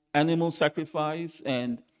all animal sacrifice,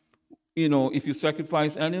 and if you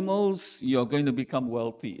sacrifice animals, you're going to become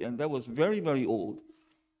wealthy, and that was very, very old.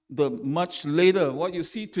 The much later, what you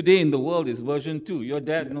see today in the world is version 2. Your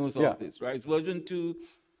dad knows all this, right? It's version 2,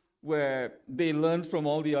 where they learned from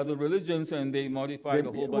all the other religions and they modified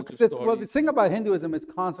a whole bunch of stories. Well, the thing about Hinduism is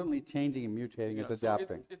constantly changing and mutating. It's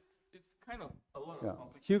adapting. So it's kind of a lot of Yeah.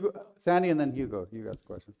 Hugo, Sandy, and then Hugo. You got the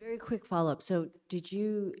question. Very quick follow-up. So did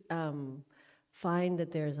you find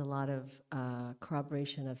that there's a lot of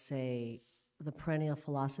corroboration of, say, the perennial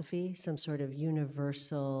philosophy, some sort of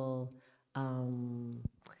universal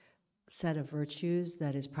set of virtues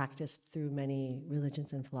that is practiced through many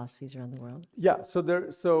religions and philosophies around the world? Yeah. So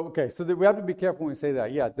we have to be careful when we say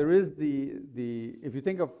that. Yeah, there is the if you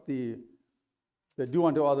think of the do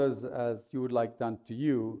unto others as you would like done to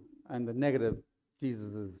you, and the negative,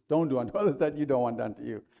 Jesus is don't do unto others that you don't want done to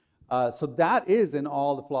you. So that is in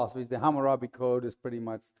all the philosophies. The Hammurabi Code is pretty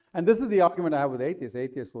much, and this is the argument I have with atheists.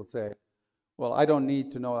 Atheists will say, well, I don't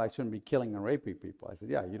need to know I shouldn't be killing and raping people. I said,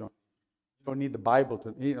 yeah, you don't need the Bible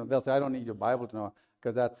to, they'll say, I don't need your Bible to know,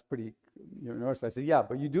 because that's pretty universal. I said, yeah,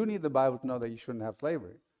 but you do need the Bible to know that you shouldn't have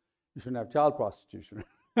slavery. You shouldn't have child prostitution.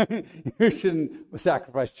 You shouldn't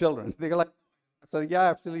sacrifice children. They go like, so yeah,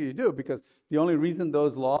 absolutely you do, because the only reason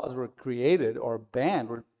those laws were created or banned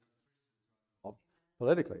were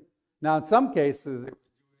politically. Now, in some cases,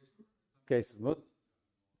 a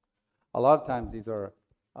lot of times these are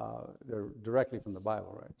they're directly from the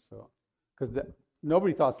Bible, right? So, because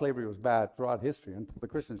nobody thought slavery was bad throughout history until the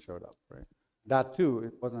Christians showed up, right? That too,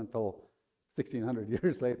 it wasn't until 1,600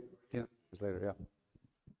 years later, yeah.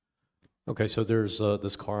 Okay, so there's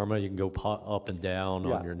this karma. You can go up and down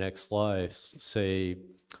on your next life. Say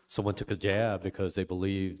someone took a jab because they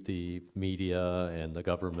believed the media and the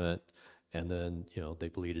government, and then they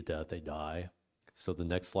bleed to death, they die. So the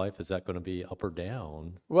next life, is that going to be up or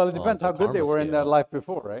down? Well, it depends how good they were in that life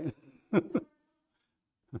before, right?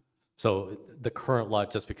 So the current life,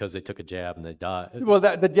 just because they took a jab and they die. Well,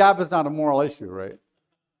 the jab is not a moral issue, right?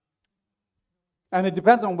 And it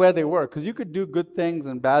depends on where they were, because you could do good things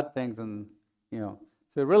and bad things, and so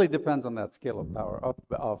it really depends on that scale of power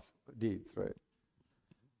of deeds, right?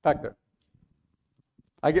 Back there.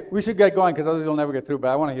 We should get going because otherwise we'll never get through. But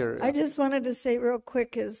I want to hear. I just wanted to say real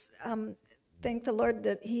quick thank the Lord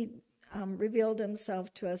that He revealed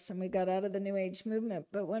Himself to us, and we got out of the New Age movement.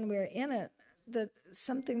 But when we were in it,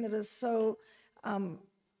 something that is so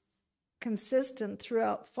consistent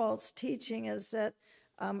throughout false teaching is that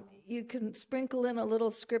you can sprinkle in a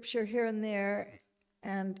little scripture here and there,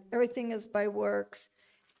 and everything is by works.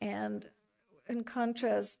 And in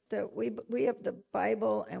contrast, that we have the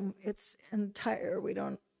Bible, and it's entire. We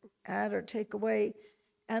don't add or take away.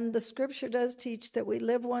 And the scripture does teach that we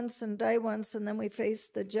live once and die once, and then we face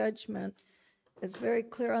the judgment. It's very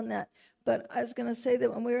clear on that. But I was going to say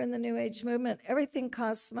that when we were in the New Age movement, everything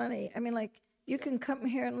costs money. I mean, like, you can come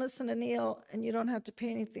here and listen to Neil, and you don't have to pay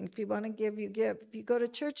anything. If you want to give, you give. If you go to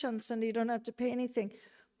church on Sunday, you don't have to pay anything.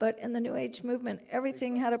 But in the New Age movement,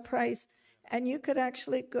 everything had a price. And you could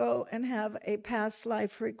actually go and have a past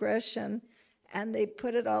life regression, and they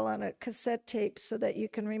put it all on a cassette tape so that you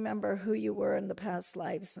can remember who you were in the past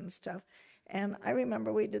lives and stuff. And I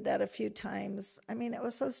remember we did that a few times. I mean, it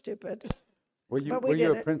was so stupid. Were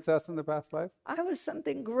you a princess in the past life? I was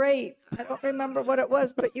something great. I don't remember what it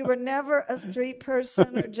was, but you were never a street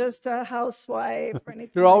person or just a housewife or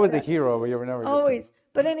anything. You're always a hero, but you were never always.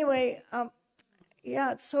 But anyway,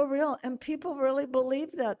 yeah, it's so real, and people really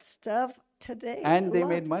believe that stuff today. And they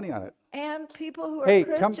made money on it. And people who are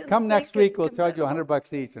Christians. Hey, come next week. We'll charge you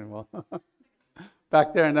 $100 each, and we'll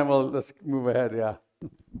back there, and then let's move ahead. Yeah.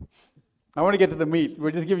 I want to get to the meat.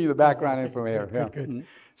 We're just giving you the background information. Good. Mm-hmm.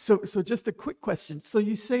 So just a quick question. So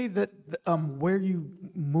you say that where you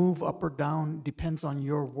move up or down depends on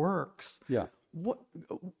your works. Yeah. What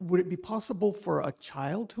would it be possible for a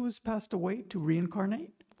child who has passed away to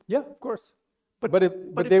reincarnate? Yeah, of course. But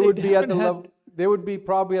they would be at the level. They would be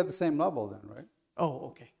probably at the same level then, right? Oh,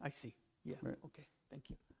 okay. I see. Yeah. Right. Okay. Thank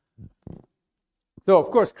you. So of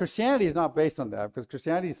course, Christianity is not based on that, because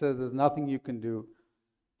Christianity says there's nothing you can do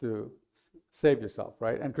to save yourself,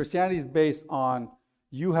 right? And Christianity is based on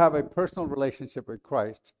you have a personal relationship with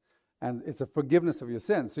Christ, and it's a forgiveness of your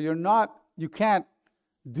sins. So you can't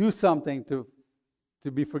do something to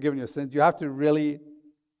be forgiven your sins. You have to really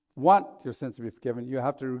want your sins to be forgiven. You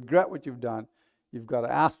have to regret what you've done. You've got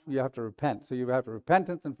to ask, you have to repent. So you have to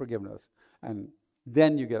repentance and forgiveness. And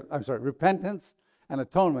then you get, repentance and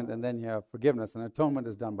atonement, and then you have forgiveness. And atonement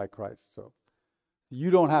is done by Christ. So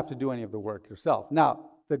you don't have to do any of the work yourself. Now,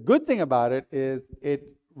 the good thing about it is it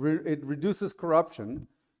reduces corruption,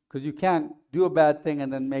 because you can't do a bad thing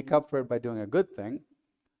and then make up for it by doing a good thing.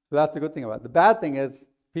 So that's the good thing about it. The bad thing is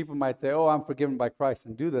people might say, oh, I'm forgiven by Christ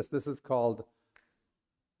and do this. This is called,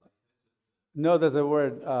 no, there's a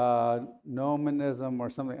word, nomonism or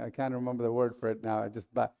something. I can't remember the word for it now.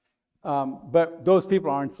 But those people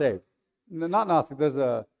aren't saved. No, not Gnostic. There's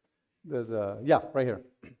a, yeah, right here.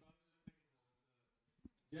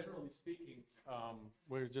 Generally speaking,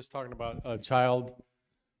 we were just talking about a child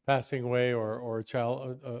passing away or a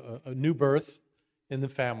child, a new birth in the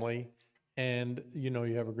family, and you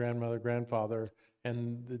have a grandmother, grandfather,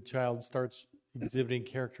 and the child starts exhibiting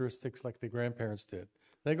characteristics like the grandparents did.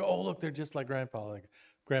 They go, oh, look, they're just like grandpa. Like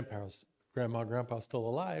grandparents, grandma and grandpa's still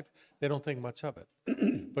alive. They don't think much of it.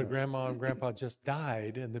 But grandma and grandpa just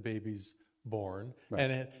died and the baby's born. Right.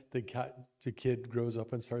 And the kid grows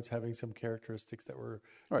up and starts having some characteristics that were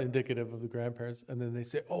indicative of the grandparents. And then they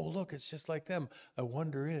say, oh, look, it's just like them. I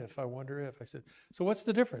wonder if. I said, so what's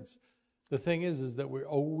the difference? The thing is that we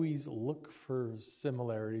always look for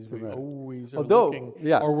similarities. We always are looking,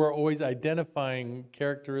 or we're always identifying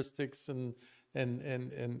characteristics and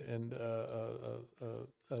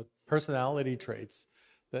personality traits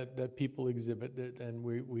that people exhibit, and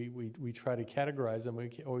we try to categorize them. We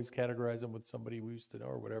always categorize them with somebody we used to know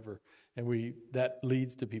or whatever, and that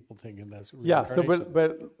leads to people thinking that's reincarnation. So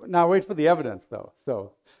but now wait for the evidence though.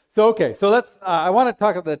 So okay, so let's. I want to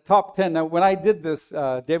talk about the top 10. Now, when I did this,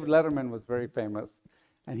 David Letterman was very famous,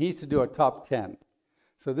 and he used to do a top 10.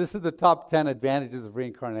 So this is the top 10 advantages of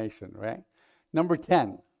reincarnation, right? Number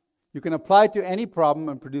 10. You can apply it to any problem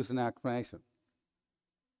and produce an explanation,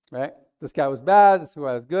 right? This guy was bad, this guy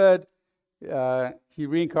was good, he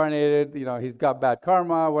reincarnated, he's got bad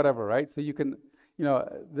karma, whatever, right? So you can,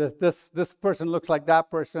 this person looks like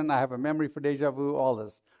that person, I have a memory for deja vu, all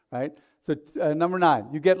this, right? So number 9,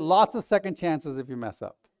 you get lots of second chances if you mess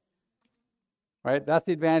up, right? That's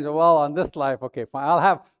the advantage of, well, on this life, okay,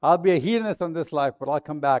 fine, I'll be a hedonist on this life, but I'll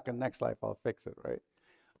come back and next life I'll fix it, right?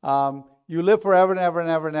 You live forever and ever and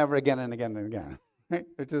ever and ever again and again and again, right?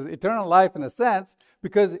 Which is eternal life in a sense,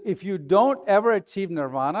 because if you don't ever achieve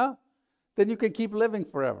nirvana, then you can keep living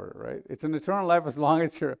forever, right? It's an eternal life as long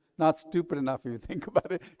as you're not stupid enough, if you think about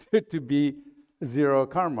it, to be zero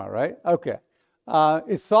karma, right? Okay.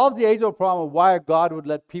 It solves the age-old problem of why a God would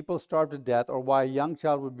let people starve to death or why a young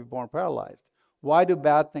child would be born paralyzed. Why do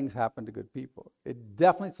bad things happen to good people? It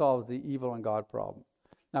definitely solves the evil and God problem.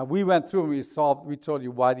 Now, we went through and we told you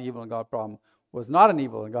why the evil and God problem was not an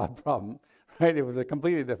evil and God problem, right? It was a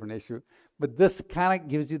completely different issue. But this kind of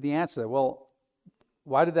gives you the answer. Well,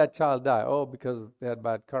 why did that child die? Oh, because they had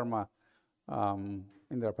bad karma in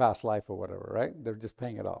their past life or whatever, right? They're just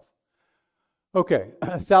paying it off. Okay,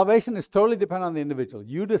 salvation is totally dependent on the individual.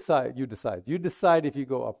 You decide if you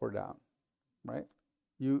go up or down, right?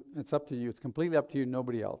 It's up to you. It's completely up to you,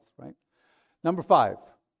 nobody else, right? Number 5.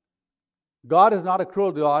 God is not a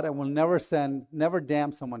cruel God and will never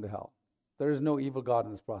damn someone to hell. There is no evil God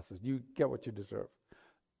in this process. You get what you deserve.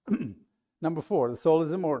 Number 4, the soul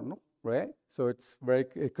is immortal, right? So it's very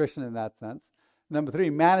Christian in that sense. Number 3,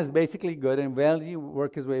 man is basically good and eventually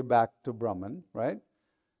work his way back to Brahman, right?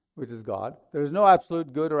 Which is God. There is no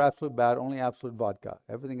absolute good or absolute bad, only absolute vodka.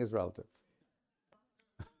 Everything is relative.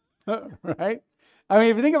 Right? I mean,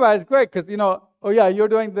 if you think about it, it's great because, oh yeah, you're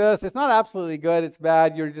doing this. It's not absolutely good. It's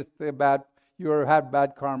bad. You're just bad. You had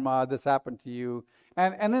bad karma. This happened to you.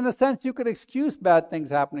 And in a sense, you could excuse bad things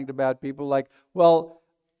happening to bad people. Like, well,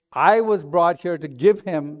 I was brought here to give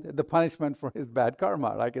him the punishment for his bad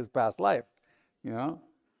karma, like his past life.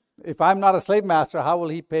 If I'm not a slave master, how will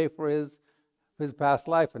he pay for his past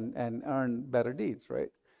life and earn better deeds, right?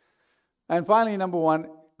 And finally, number 1,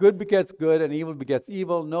 good begets good and evil begets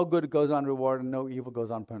evil. No good goes unrewarded and no evil goes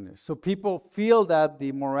unpunished. So people feel that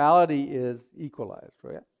the morality is equalized,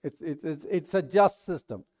 right? It's a just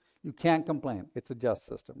system. You can't complain. It's a just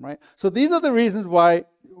system, right? So these are the reasons why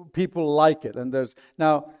people like it. And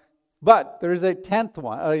but there is a 10th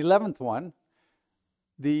one, or 11th one.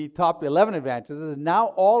 The top 11 advantages is now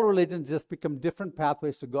all religions just become different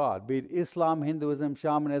pathways to God. Be it Islam, Hinduism,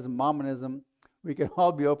 shamanism, Mormonism. We can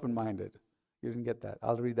all be open-minded. You didn't get that.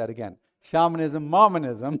 I'll read that again. Shamanism,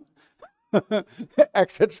 Mormonism,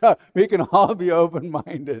 etc. We can all be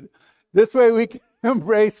open-minded. This way we can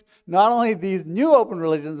embrace not only these new open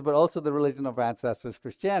religions, but also the religion of ancestors,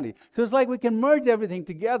 Christianity. So it's like we can merge everything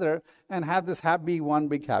together and have this one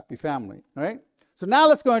big happy family, right? So now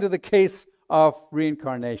let's go into the case of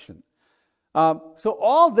reincarnation. So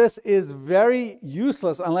all this is very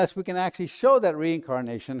useless unless we can actually show that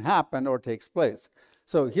reincarnation happened or takes place.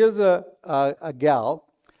 So here's a gal.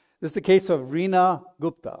 This is the case of Reena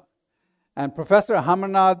Gupta. And Professor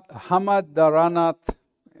Hamadaranath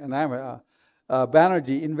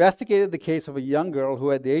Banerjee investigated the case of a young girl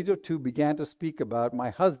who at the age of 2 began to speak about, my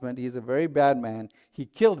husband, he's a very bad man. He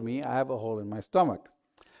killed me. I have a hole in my stomach.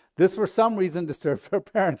 This, for some reason, disturbed her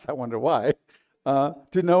parents. I wonder why.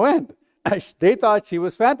 To no end. They thought she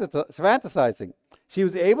was fantasizing. She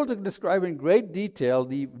was able to describe in great detail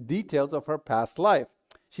the details of her past life.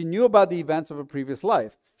 She knew about the events of her previous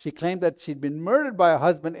life. She claimed that she'd been murdered by her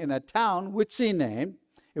husband in a town which she named.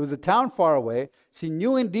 It was a town far away. She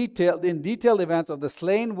knew in detailed events of the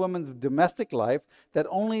slain woman's domestic life that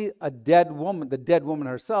only the dead woman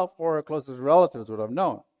herself or her closest relatives would have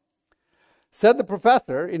known. Said the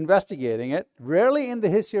professor investigating it, rarely in the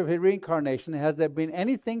history of reincarnation has there been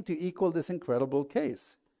anything to equal this incredible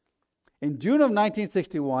case. In June of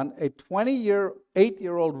 1961, a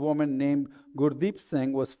 28-year-old woman named Gurdeep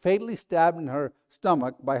Singh was fatally stabbed in her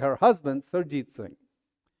stomach by her husband, Surjit Singh.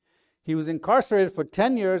 He was incarcerated for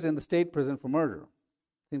 10 years in the state prison for murder.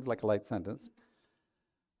 Seems like a light sentence.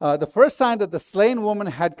 The first sign that the slain woman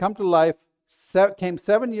had come to life came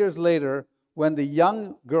 7 years later when the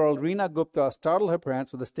young girl, Reena Gupta, startled her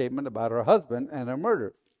parents with a statement about her husband and her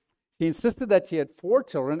murder. He insisted that she had 4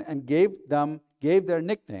 children and gave their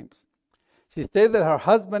nicknames. She stated that her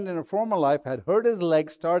husband in her former life had hurt his leg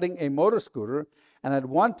starting a motor scooter and at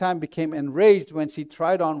one time became enraged when she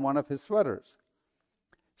tried on one of his sweaters.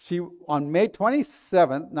 On May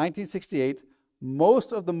 27, 1968,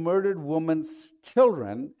 most of the murdered woman's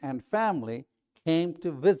children and family came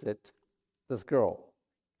to visit this girl.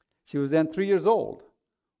 She was then 3 years old.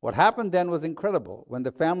 What happened then was incredible. When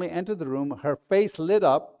the family entered the room, her face lit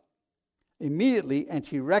up immediately, and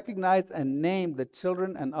she recognized and named the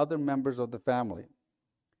children and other members of the family.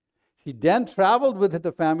 She then traveled with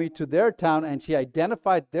the family to their town, and she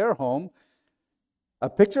identified their home, a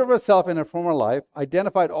picture of herself in her former life,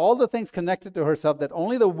 identified all the things connected to herself that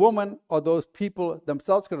only the woman or those people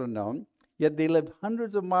themselves could have known, yet they lived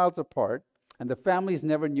hundreds of miles apart, and the families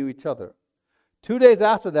never knew each other. 2 days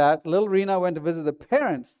after that, little Reena went to visit the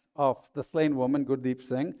parents of the slain woman, Gurdeep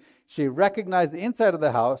Singh. She recognized the inside of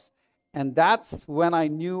the house, and that's when I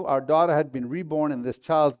knew our daughter had been reborn in this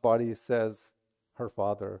child's body, says her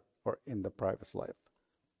father in the private life.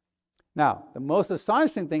 Now, the most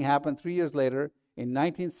astonishing thing happened 3 years later in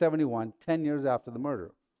 1971, 10 years after the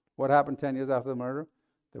murder. What happened 10 years after the murder?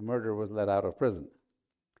 The murderer was let out of prison.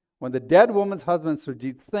 When the dead woman's husband,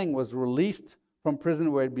 Surjit Singh, was released from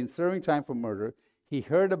prison where he'd been serving time for murder, he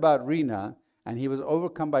heard about Reena and he was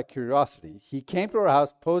overcome by curiosity. He came to her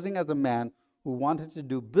house posing as a man who wanted to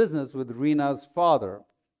do business with Reena's father.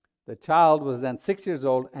 The child was then 6 years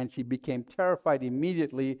old, and she became terrified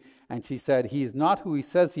immediately, and she said, "He is not who he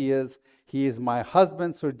says he is. He is my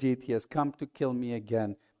husband, Surjit. He has come to kill me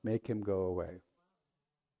again. Make him go away."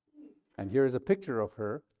 And here is a picture of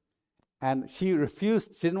her. And she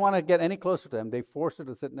refused. She didn't want to get any closer to him. They forced her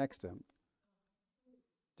to sit next to him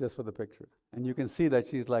just for the picture. And you can see that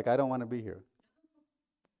she's like, "I don't want to be here."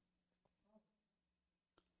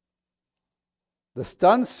 The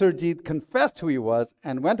stunned Surjit confessed who he was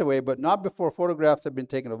and went away, but not before photographs had been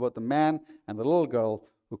taken of both the man and the little girl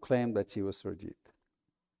who claimed that she was Surjit.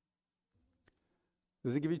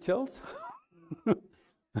 Does it give you chills?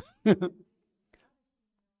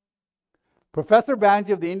 Professor Banerjee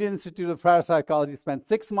of the Indian Institute of Parapsychology spent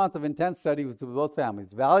 6 months of intense study with both families,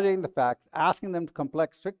 validating the facts, asking them to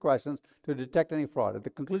complex, strict questions to detect any fraud. At the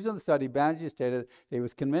conclusion of the study, Banerjee stated that he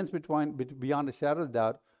was convinced beyond a shadow of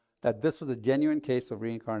doubt that this was a genuine case of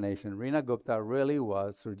reincarnation. Reena Gupta really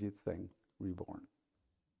was Surjit Singh reborn.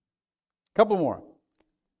 Couple more,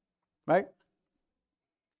 right?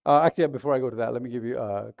 Actually, before I go to that, let me give you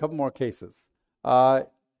a couple more cases.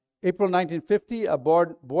 April 1950, a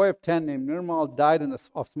boy of 10 named Nirmal died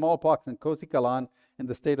of smallpox in Kosi Kalan in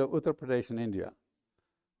the state of Uttar Pradesh in India.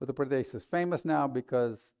 Uttar Pradesh is famous now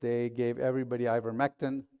because they gave everybody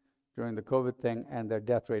ivermectin during the COVID thing, and their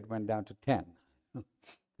death rate went down to 10.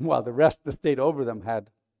 While the rest of the state over them had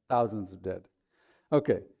thousands of dead.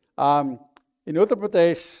 Okay. In Uttar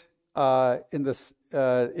Pradesh,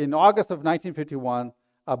 in August of 1951,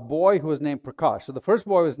 a boy who was named Prakash. So the first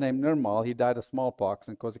boy was named Nirmal. He died of smallpox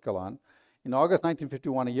in Kosi Kalan. In August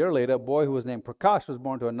 1951, a year later, a boy who was named Prakash was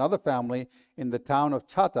born to another family in the town of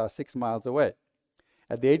Chata, 6 miles away.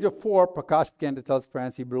 At the age of 4, Prakash began to tell his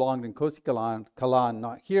parents he belonged in Kosi Kalan,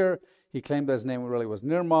 not here. He claimed that his name really was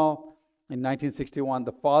Nirmal. In 1961,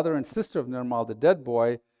 the father and sister of Nirmal, the dead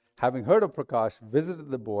boy, having heard of Prakash, visited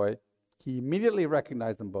the boy. He immediately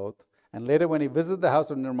recognized them both. And later, when he visited the house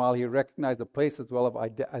of Nirmal, he recognized the place as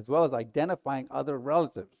well as identifying other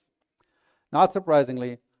relatives. Not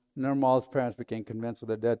surprisingly, Nirmal's parents became convinced of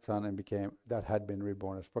their dead son and that had been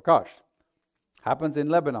reborn as Prakash. Happens in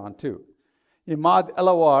Lebanon, too. Imad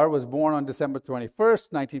Elawar was born on December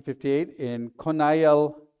 21st, 1958, in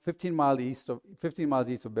Konayel, 15 miles east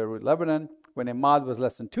of Beirut, Lebanon. When Imad was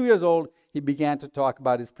less than 2 years old, he began to talk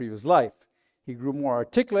about his previous life. He grew more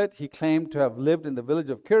articulate. He claimed to have lived in the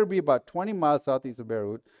village of Kirbi, about 20 miles southeast of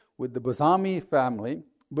Beirut, with the Buzahamazi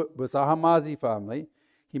family.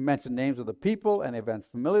 He mentioned names of the people and events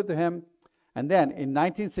familiar to him. And then in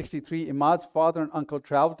 1963, Imad's father and uncle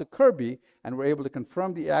traveled to Kirby and were able to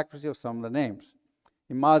confirm the accuracy of some of the names.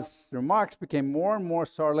 Imad's remarks became more and more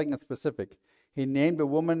startling and specific. He named a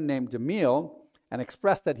woman named Jamil and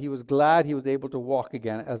expressed that he was glad he was able to walk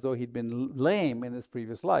again, as though he'd been lame in his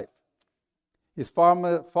previous life. His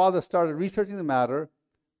father started researching the matter.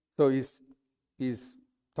 So he's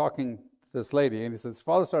talking to this lady, and he says, his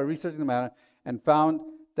father started researching the matter and found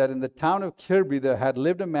that in the town of Kirby there had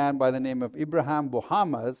lived a man by the name of Ibrahim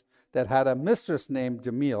Bohamas that had a mistress named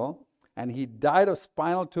Jamil, and he died of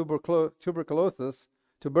spinal tuberculosis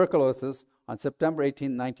on September 18,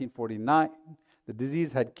 1949. The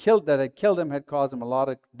disease that had killed him had caused him a lot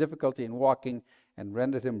of difficulty in walking and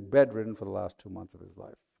rendered him bedridden for the last 2 months of his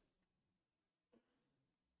life.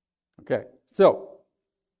 Okay, so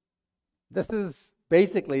this is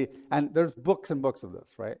basically, and there's books and books of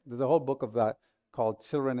this, right? There's a whole book of that called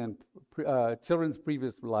Children's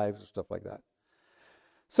Previous Lives or stuff like that.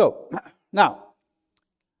 So now,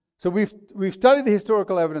 we've studied the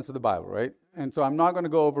historical evidence of the Bible, right? And so I'm not going to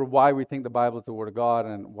go over why we think the Bible is the Word of God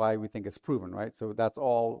and why we think it's proven, right? So that's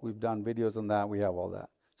all. We've done videos on that. We have all that.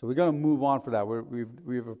 So we're going to move on for that.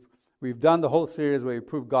 We've done the whole series where we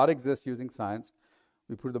prove God exists using science.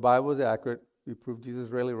 We proved the Bible is accurate. We proved Jesus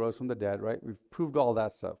really rose from the dead, right? We've proved all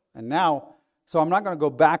that stuff. And now, so I'm not going to go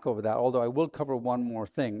back over that, although I will cover one more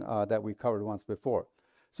thing that we covered once before.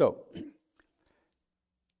 So,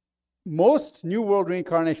 most New World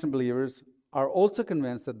reincarnation believers are also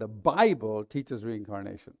convinced that the Bible teaches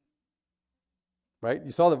reincarnation. Right?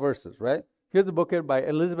 You saw the verses, right? Here's the book here by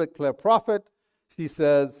Elizabeth Clare Prophet. She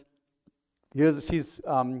says, this is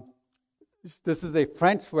a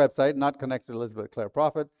French website, not connected to Elizabeth Clare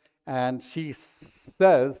Prophet, and she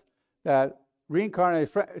says that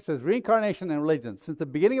reincarnation and religion. Since the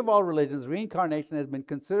beginning of all religions, reincarnation has been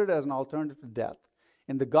considered as an alternative to death.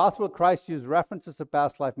 In the gospel, Christ used references to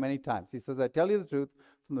past life many times. He says, I tell you the truth,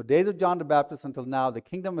 from the days of John the Baptist until now, the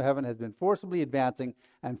kingdom of heaven has been forcibly advancing,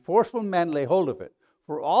 and forceful men lay hold of it.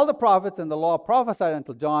 For all the prophets and the law prophesied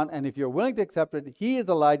until John, and if you're willing to accept it, he is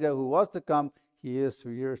Elijah who was to come. He is who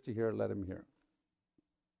hears to hear, let him hear.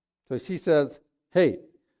 So she says, hey,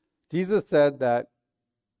 Jesus said that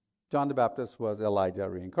John the Baptist was Elijah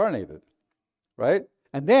reincarnated, right?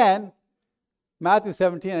 And then, Matthew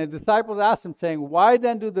 17, and the disciples asked him, saying, why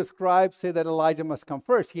then do the scribes say that Elijah must come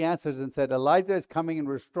first? He answers and said, Elijah is coming and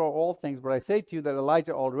restore all things, but I say to you that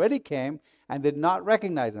Elijah already came and did not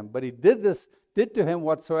recognize him, but he did to him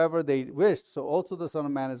whatsoever they wished, so also the Son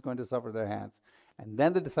of Man is going to suffer at their hands. And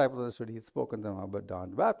then the disciples understood he had spoken to them about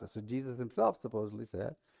John the Baptist. So Jesus himself supposedly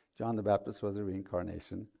said John the Baptist was a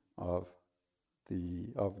reincarnation of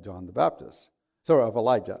John the Baptist. Sorry, of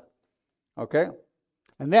Elijah. Okay?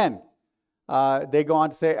 And then they go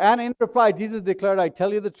on to say, and in reply, Jesus declared, I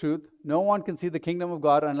tell you the truth, no one can see the kingdom of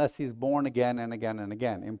God unless he's born again and again and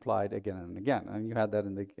again, implied again and again. And you had that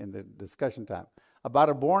in the discussion time. About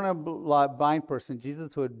a born blind person,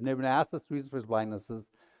 Jesus, who had been asked the reason for his blindness, says,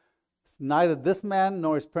 neither this man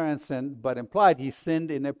nor his parents sinned, but implied he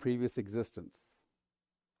sinned in a previous existence.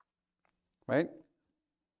 Right?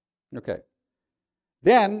 Okay.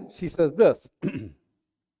 Then she says this.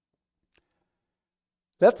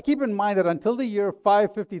 Let's keep in mind that until the year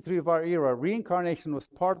 553 of our era, reincarnation was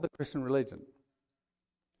part of the Christian religion.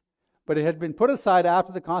 But it had been put aside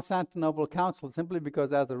after the Constantinople Council simply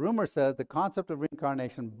because, as the rumor says, the concept of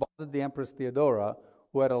reincarnation bothered the Empress Theodora,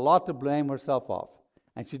 who had a lot to blame herself of.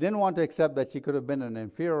 And she didn't want to accept that she could have been an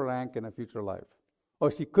inferior rank in a future life.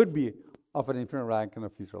 Or she could be of an inferior rank in a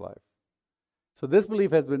future life. So this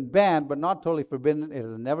belief has been banned, but not totally forbidden. It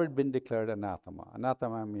has never been declared anathema.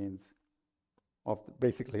 Anathema means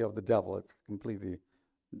basically of the devil. It's completely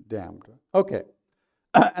damned. Okay.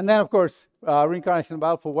 And then, of course, reincarnation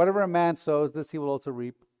about for whatever a man sows, this he will also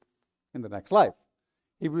reap in the next life.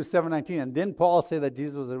 Hebrews 7:19. And didn't Paul say that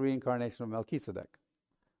Jesus was a reincarnation of Melchizedek?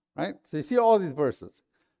 Right? So you see all these verses.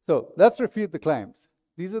 So let's refute the claims.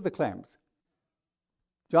 These are the claims.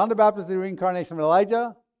 John the Baptist is the reincarnation of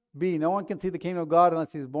Elijah. B, no one can see the kingdom of God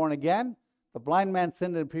unless he's born again. The blind man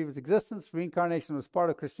sinned in previous existence. Reincarnation was part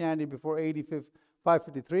of Christianity before AD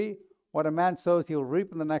 553. What a man sows, he will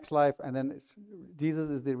reap in the next life. And then Jesus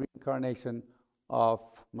is the reincarnation of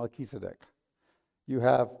Melchizedek. You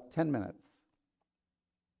have 10 minutes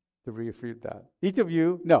to refute that. Each of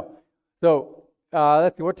you, no. So,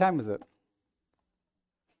 let's see, what time is it?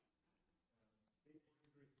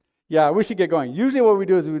 Yeah, we should get going. Usually what we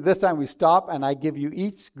do is this time we stop and I give you,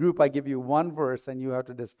 each group I give you one verse and you have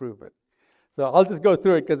to disprove it. So I'll just go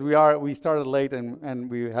through it because we started late and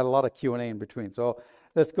we had a lot of Q&A in between. So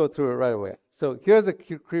let's go through it right away. So here's a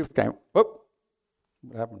brief time. Whoop.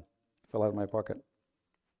 What happened? Fell out of my pocket.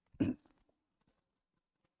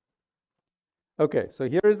 Okay, so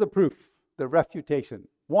here is the proof, the refutation.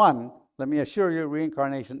 One, let me assure you,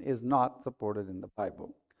 reincarnation is not supported in the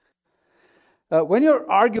Bible. When you're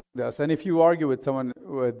arguing this, and if you argue with someone,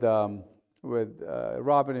 with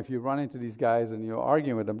Robin, if you run into these guys and you're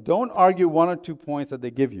arguing with them, don't argue one or 2 points that they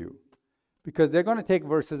give you, because they're going to take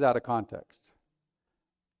verses out of context.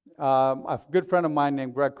 A good friend of mine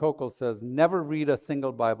named Greg Kokel says, never read a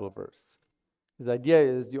single Bible verse. His idea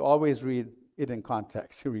is you always read it in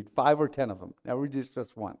context. You read 5 or 10 of them. Never read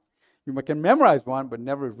just one. You can memorize one, but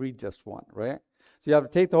never read just one, right? So you have to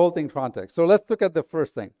take the whole thing in context. So let's look at the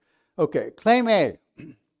first thing. Okay, claim A,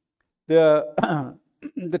 the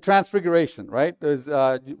transfiguration, right?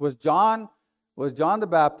 Was John the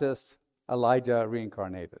Baptist Elijah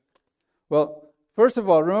reincarnated? Well, first of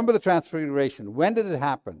all, remember the transfiguration. When did it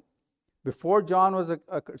happen? Before John was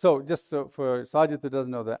for Sajid who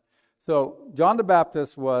doesn't know that. So John the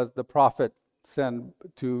Baptist was the prophet sent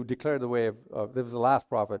to declare the way of this was the last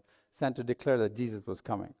prophet sent to declare that Jesus was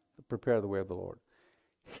coming, to prepare the way of the Lord.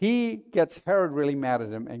 He gets Herod really mad at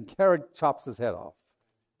him, and Herod chops his head off,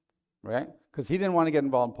 right? Because he didn't want to get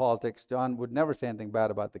involved in politics. John would never say anything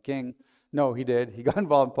bad about the king. No, he did. He got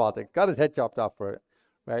involved in politics, got his head chopped off for it,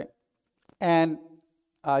 right? And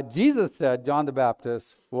Jesus said John the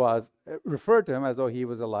Baptist referred to him as though he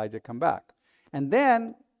was Elijah come back. And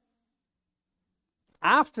then,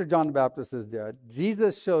 after John the Baptist is dead,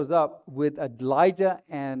 Jesus shows up with Elijah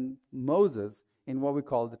and Moses in what we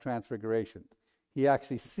call the transfiguration. He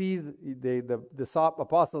actually sees, the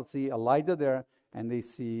apostles see Elijah there, and they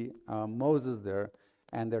see Moses there,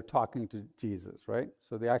 and they're talking to Jesus, right?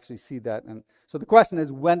 So they actually see that. And so the question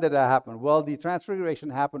is, when did that happen? Well, the transfiguration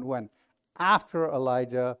happened when? After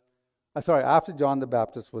John the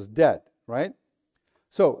Baptist was dead, right?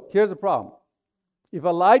 So here's the problem. If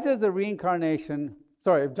Elijah is the reincarnation,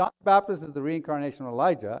 if John the Baptist is the reincarnation of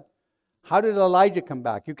Elijah, how did Elijah come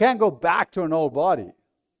back? You can't go back to an old body,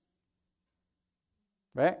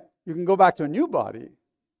 right? You can go back to a new body,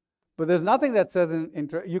 but there's nothing that says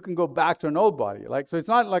you can go back to an old body. So it's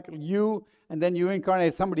not like you and then you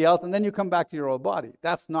incarnate somebody else and then you come back to your old body.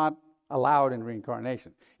 That's not allowed in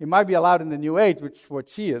reincarnation. It might be allowed in the New Age, which is what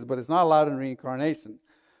she is, but it's not allowed in reincarnation,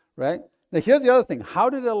 right? Now here's the other thing. How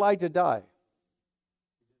did Elijah die?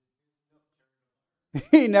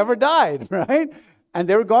 He never died, right? And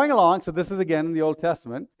they were going along, so this is again in the Old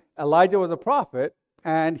Testament. Elijah was a prophet,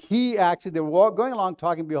 and they were going along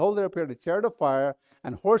talking, behold, there appeared a chariot of fire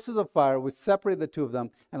and horses of fire, which separated the two of them,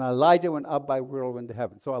 and Elijah went up by whirlwind to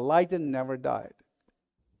heaven. So Elijah never died.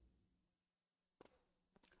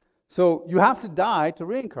 So you have to die to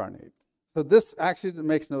reincarnate. So this actually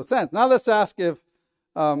makes no sense. Now let's ask if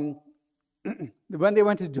when they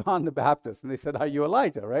went to John the Baptist and they said, are you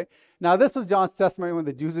Elijah, right? Now this was John's testimony when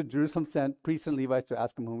the Jews of Jerusalem sent priests and Levites to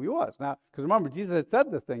ask him who he was. Now, because remember, Jesus had said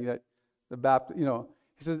this thing that the Baptist,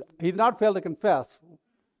 he says, he did not fail to confess,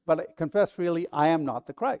 but confess freely, I am not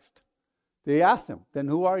the Christ. They asked him, then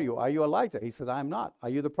who are you? Are you Elijah? He said, I am not. Are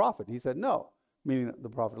you the prophet? He said, no, meaning the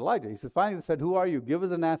prophet Elijah. He said, finally they said, who are you? Give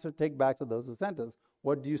us an answer, take back to those who sent us.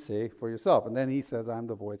 What do you say for yourself? And then he says, I'm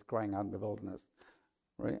the voice crying out in the wilderness,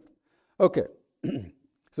 right? Okay,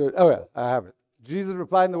 I have it. Jesus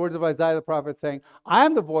replied in the words of Isaiah the prophet, saying, I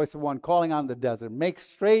am the voice of one calling out in the desert, make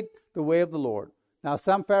straight the way of the Lord. Now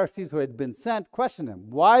some Pharisees who had been sent questioned him,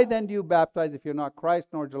 why then do you baptize if you're not Christ,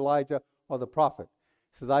 nor Elijah, or the prophet?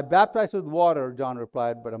 He says, I baptize with water, John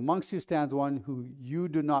replied, but amongst you stands one who you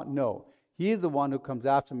do not know. He is the one who comes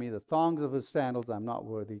after me, the thongs of his sandals I'm not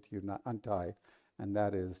worthy to untie, and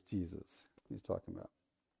that is Jesus he's talking about.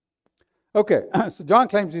 Okay, so John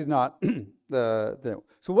claims he's not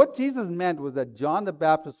So what Jesus meant was that John the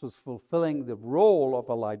Baptist was fulfilling the role of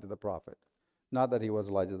Elijah the prophet, not that he was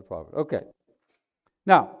Elijah the prophet. Okay.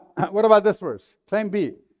 Now, what about this verse? Claim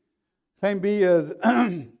B. Claim B is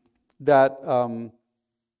that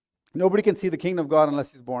nobody can see the kingdom of God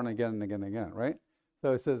unless he's born again and again and again, right?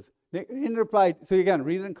 So it says, in reply, so again,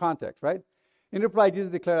 read it in context, right? In reply,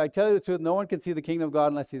 Jesus declared, I tell you the truth, no one can see the kingdom of God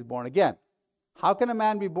unless he's born again. How can a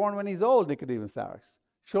man be born when he's old? Nicodemus asks.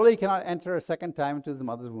 Surely he cannot enter a second time into his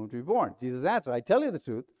mother's womb to be born. Jesus answered, I tell you the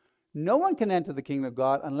truth, no one can enter the kingdom of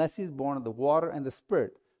God unless he's born of the water and the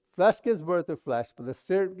Spirit. Flesh gives birth to flesh, but the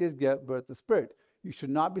Spirit gives birth to spirit. You should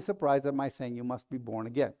not be surprised at my saying you must be born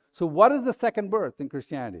again. So what is the second birth in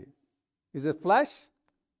Christianity? Is it flesh?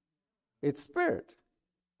 It's spirit,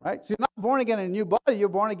 right? So you're not born again in a new body, you're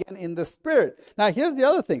born again in the Spirit. Now here's the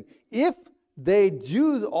other thing. If the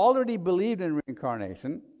Jews already believed in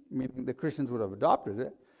reincarnation, meaning the Christians would have adopted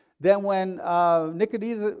it, then when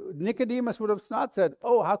Nicodemus would have not said,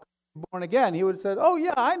 oh, how come you're born again? He would have said, oh,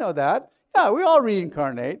 yeah, I know that. Yeah, we all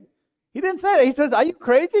reincarnate. He didn't say that. He says, are you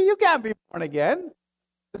crazy? You can't be born again.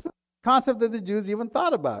 This is a concept that the Jews even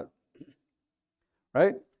thought about.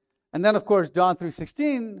 Right? And then, of course, John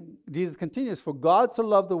 3:16, Jesus continues, for God so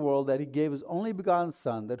loved the world that he gave his only begotten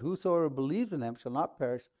Son, that whosoever believes in him shall not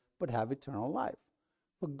perish, but have eternal life.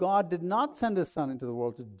 For God did not send his Son into the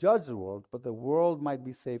world to judge the world, but the world might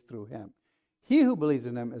be saved through him. He who believes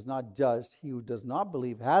in him is not judged. He who does not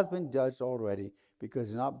believe has been judged already, because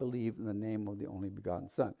he has not believed in the name of the only begotten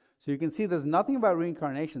Son. So you can see there's nothing about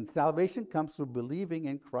reincarnation. Salvation comes through believing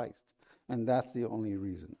in Christ, and that's the only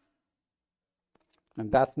reason. And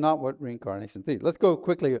that's not what reincarnation is. Let's go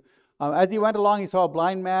quickly. As he went along, he saw a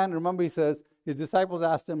blind man. Remember, he says, his disciples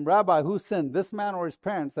asked him, Rabbi, who sinned, this man or his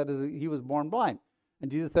parents, that is, he was born blind? And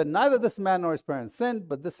Jesus said, neither this man nor his parents sinned,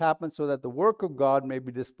 but this happened so that the work of God may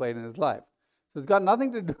be displayed in his life. So it's got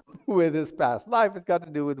nothing to do with his past life. It's got to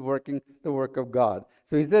do with working the work of God.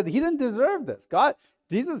 So he said he didn't deserve this.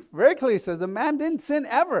 Jesus very clearly says the man didn't sin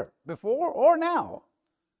ever, before or now.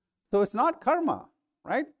 So it's not karma,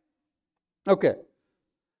 right? Okay.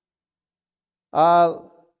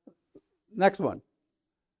 Next one.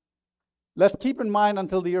 Let's keep in mind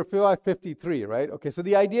until the year 553, right? Okay, so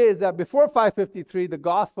the idea is that before 553, the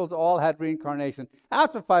Gospels all had reincarnation.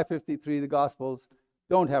 After 553, the Gospels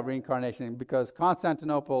don't have reincarnation because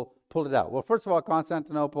Constantinople pulled it out. Well, first of all,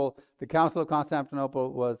 Constantinople, the Council of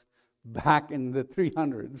Constantinople was back in the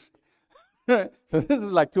 300s. So this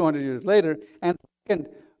is like 200 years later. And second,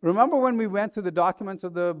 remember when we went through the documents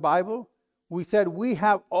of the Bible? We said we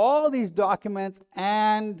have all these documents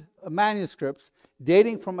and manuscripts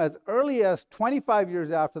dating from as early as 25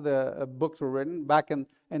 years after the books were written, back in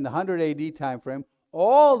the 100 AD time frame,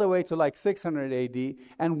 all the way to like 600 AD.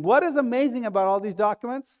 And what is amazing about all these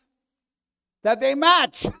documents? That they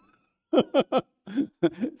match.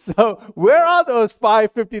 So where are those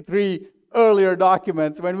 553 earlier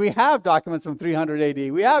documents when we have documents from 300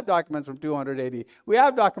 AD, we have documents from 200 AD, we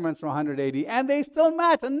have documents from 100 AD, and they still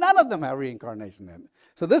match, and none of them have reincarnation in it.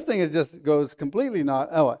 So this thing goes completely not.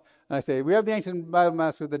 Oh, and I say we have the ancient Bible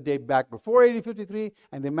manuscripts that date back before AD 53,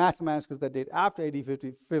 and they match the manuscripts that date after AD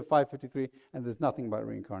 553, and there's nothing about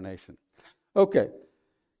reincarnation. Okay,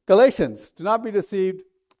 Galatians, do not be deceived.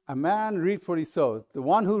 A man reaps what he sows. The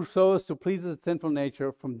one who sows to please his sinful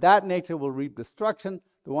nature, from that nature will reap destruction.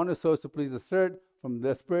 The one who sows to please the Spirit, from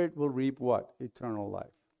the Spirit will reap what? Eternal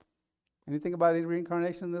life. Anything about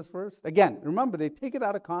reincarnation in this verse? Again, remember, they take it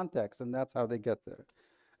out of context, and that's how they get there.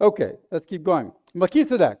 Okay, let's keep going.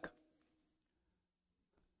 Melchizedek.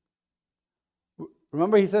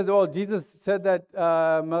 Remember, he says, oh, Jesus said that,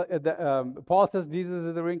 Paul says Jesus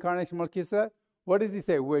is the reincarnation of Melchizedek. What does he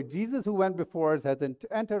say? Where Jesus, who went before us, has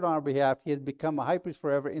entered on our behalf, he has become a high priest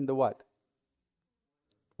forever in the what?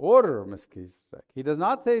 Order of Melchizedek. He does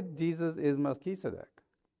not say Jesus is Melchizedek.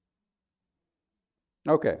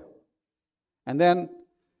 Okay. And then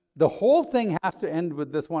the whole thing has to end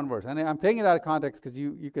with this one verse. And I'm taking it out of context because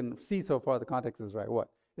you can see so far the context is right. What?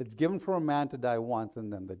 It's given for a man to die once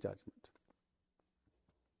and then the judgment.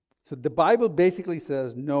 So the Bible basically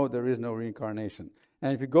says, no, there is no reincarnation.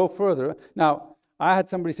 And if you go further, now, I had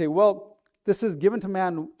somebody say, well, this is given to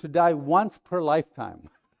man to die once per lifetime.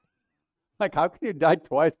 Like, how can you die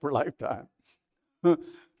twice per lifetime? So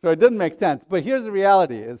it doesn't make sense. But here's the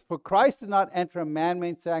reality is, for Christ did not enter a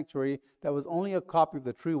man-made sanctuary that was only a copy of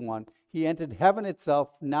the true one. He entered heaven itself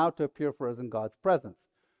now to appear for us in God's presence.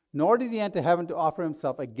 Nor did he enter heaven to offer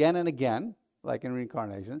himself again and again, like in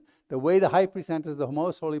reincarnation, the way the high priest enters the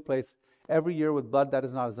most holy place every year with blood that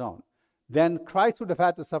is not his own. Then Christ would have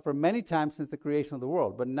had to suffer many times since the creation of the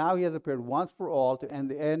world. But now he has appeared once for all to end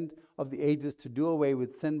the end of the ages, to do away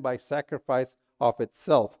with sin by sacrifice of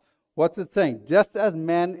itself. What's it saying? Just as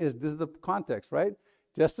man is, this is the context, right?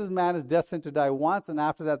 Just as man is destined to die once, and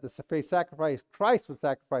after that the face sacrifice, Christ was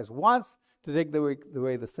sacrificed once to take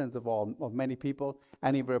away the sins of many people,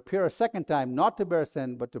 and he will appear a second time, not to bear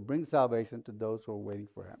sin, but to bring salvation to those who are waiting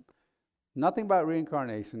for him. Nothing about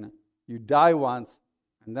reincarnation. You die once,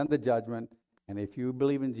 and then the judgment, and if you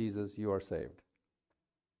believe in Jesus, you are saved.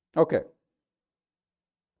 Okay.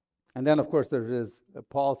 And then, of course, there is,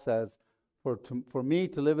 Paul says, for me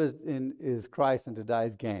to live is Christ, and to die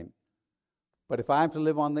is gain. But if I am to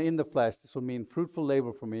live in the flesh, this will mean fruitful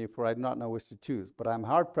labor for me, for I do not know which to choose. But I am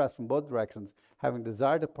hard-pressed from both directions, having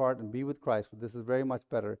desire to depart and be with Christ, for this is very much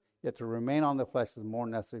better, yet to remain on the flesh is more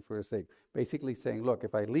necessary for your sake. Basically saying, look,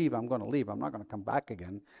 if I leave, I'm going to leave. I'm not going to come back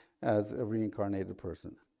again as a reincarnated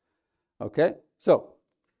person. Okay? So,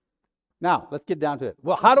 Now, let's get down to it.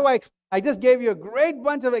 Well, how do I just gave you a great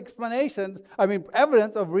bunch of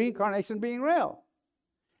evidence of reincarnation being real.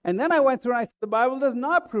 And then I went through and I said, the Bible does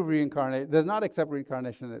not prove reincarnation, does not accept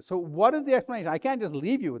reincarnation in it. So what is the explanation? I can't just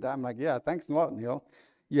leave you with that. I'm like, yeah, thanks a lot, Neil.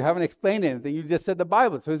 You haven't explained anything. You just said the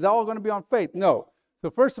Bible. So is that all going to be on faith? No. So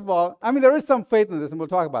first of all, there is some faith in this, and we'll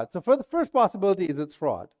talk about it. So for the first possibility is it's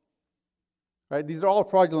fraud. Right? These are all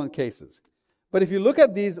fraudulent cases. But if you look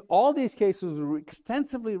at these, all these cases were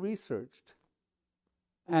extensively researched.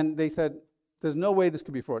 And they said, there's no way this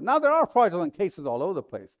could be fraud. Now, there are fraudulent cases all over the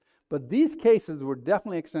place. But these cases were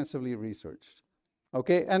definitely extensively researched.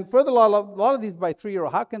 Okay? And further, a lot of these by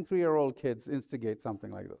 3-year-old. How can 3-year-old kids instigate something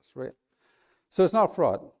like this? Right? So it's not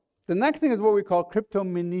fraud. The next thing is what we call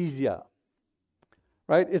cryptomnesia.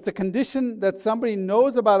 Right? It's a condition that somebody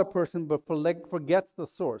knows about a person but forgets the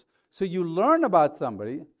source. So you learn about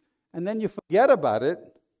somebody, and then you forget about it,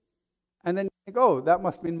 and then you think, oh, that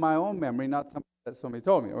must be in my own memory, not something that somebody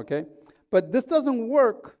told me, okay? But this doesn't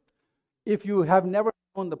work if you have never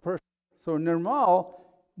known the person. So Nirmal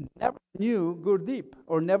never knew Gurdeep,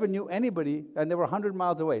 or never knew anybody, and they were 100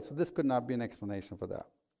 miles away. So this could not be an explanation for that.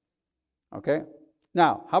 Okay?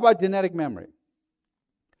 Now, how about genetic memory?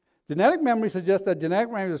 Genetic memory suggests that genetic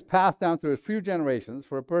memory is passed down through a few generations.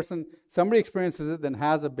 For a person, somebody experiences it, then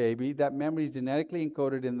has a baby. That memory is genetically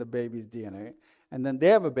encoded in the baby's DNA. And then they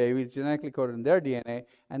have a baby, it's genetically coded in their DNA.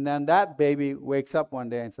 And then that baby wakes up one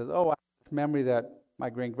day and says, oh, I have this memory that my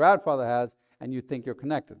great-grandfather has, and you think you're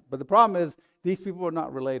connected. But the problem is, these people were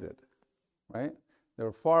not related, right? They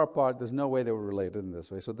were far apart. There's no way they were related in this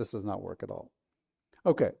way. So this does not work at all.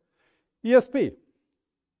 Okay. ESP.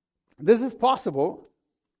 This is possible.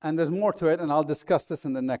 And there's more to it, and I'll discuss this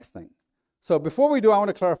in the next thing. So before we do, I want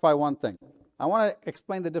to clarify one thing. I want to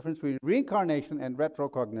explain the difference between reincarnation and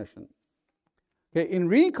retrocognition. Okay, in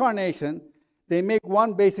reincarnation, they make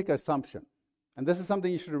one basic assumption. And this is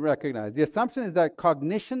something you should recognize. The assumption is that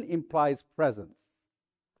cognition implies presence.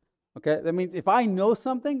 Okay, that means if I know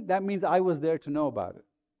something, that means I was there to know about it.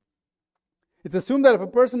 It's assumed that if a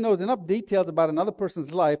person knows enough details about another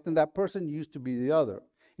person's life, then that person used to be the other.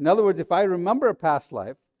 In other words, if I remember a past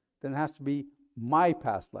life, then it has to be my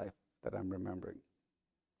past life that I'm remembering.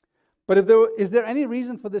 But is there any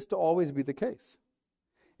reason for this to always be the case?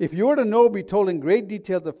 If you were to be told in great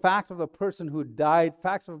detail the facts of a person who died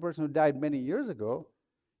many years ago,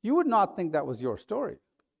 you would not think that was your story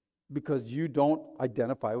because you don't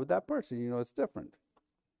identify with that person. You know it's different.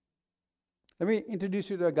 Let me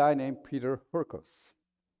introduce you to a guy named Peter Hurkos.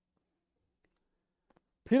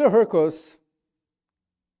 Peter Hurkos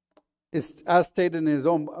is as stated in his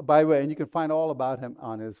own Bible, and you can find all about him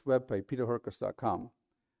on his webpage, peterhurkos.com.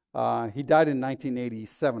 He died in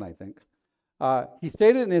 1987, I think. He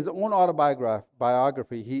stated in his own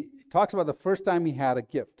autobiography, he talks about the first time he had a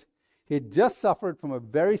gift. He had just suffered from a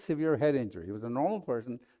very severe head injury. He was a normal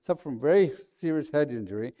person, suffered from very serious head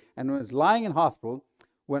injury, and was lying in hospital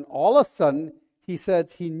when all of a sudden he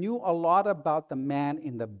says he knew a lot about the man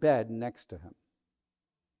in the bed next to him.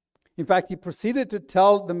 In fact, he proceeded to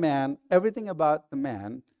tell the man everything about the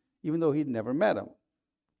man, even though he'd never met him.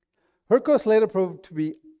 Hurkos later proved to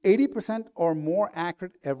be 80% or more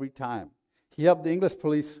accurate every time. He helped the English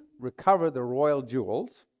police recover the royal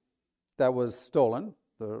jewels that was stolen,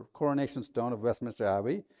 the coronation stone of Westminster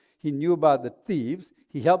Abbey. He knew about the thieves.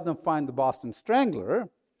 He helped them find the Boston Strangler,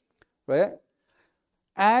 right?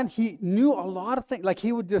 And he knew a lot of things. Like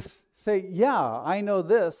he would just say, yeah, I know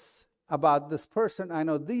this about this person. I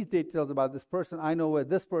know these details about this person. I know where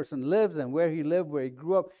this person lives and where he lived, where he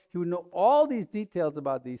grew up. He would know all these details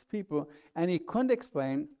about these people, and he couldn't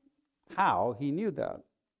explain how he knew that.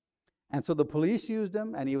 And so the police used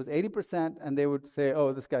him, and he was 80%, and they would say,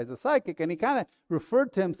 oh, this guy's a psychic. And he kind of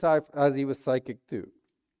referred to himself as he was psychic too.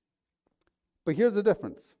 But here's the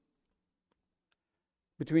difference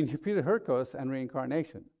between Peter Hurkos and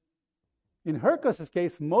reincarnation. In Hurkos'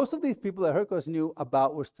 case, most of these people that Hurkos knew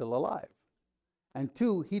about were still alive. And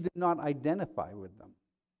two, he did not identify with them.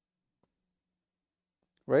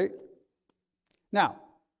 Right? Now,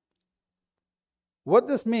 what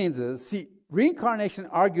this means is, see, reincarnation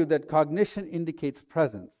argued that cognition indicates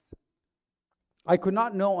presence. I could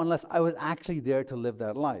not know unless I was actually there to live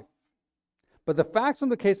that life. But the facts from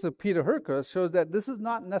the case of Peter Hurkos shows that this is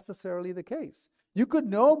not necessarily the case. You could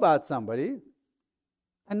know about somebody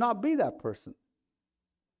and not be that person.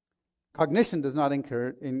 Cognition does not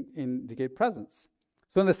indicate presence.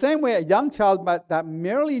 So in the same way, a young child that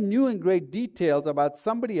merely knew in great details about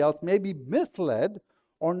somebody else may be misled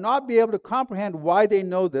or not be able to comprehend why they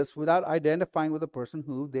know this without identifying with the person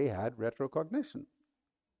who they had retrocognition.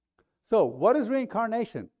 So what is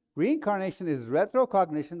reincarnation? Reincarnation is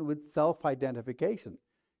retrocognition with self-identification.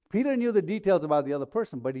 Peter knew the details about the other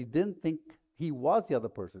person, but he didn't think he was the other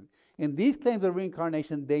person. In these claims of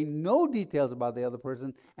reincarnation, they know details about the other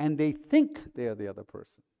person, and they think they are the other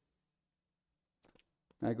person.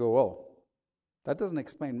 And I go, oh, that doesn't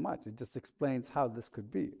explain much. It just explains how this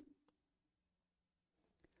could be.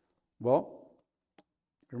 Well,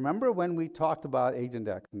 remember when we talked about Agent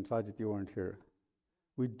X, and Sajid, you weren't here.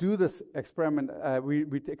 We do this experiment, we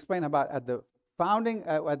explain about at the founding,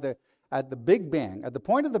 at the Big Bang, at the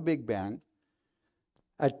point of the Big Bang,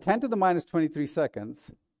 at 10 to the minus 23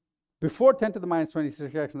 seconds, before 10 to the minus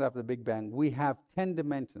 23 seconds after the Big Bang, we have 10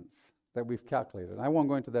 dimensions that we've calculated. I won't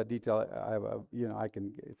go into that detail. I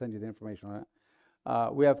can send you the information on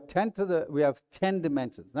it. We have 10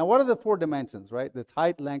 dimensions. Now, what are the 4 dimensions, right? That's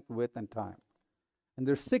height, length, width, and time. And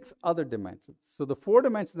there's 6 other dimensions. So the 4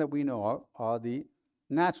 dimensions that we know of are the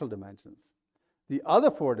natural dimensions. The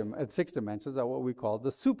other 6 dimensions are what we call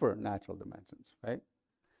the supernatural dimensions, right?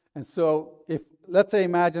 And so if, let's say,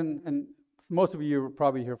 imagine, and most of you are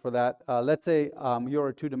probably here for that, let's say you're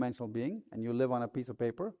a 2-dimensional being and you live on a piece of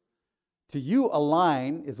paper. To you, a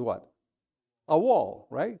line is what? A wall,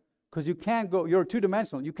 right? Because you can't go, you're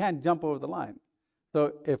 2-dimensional, you can't jump over the line.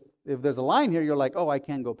 So if there's a line here, you're like, oh, I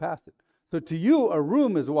can't go past it. So to you, a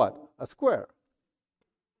room is what? A square,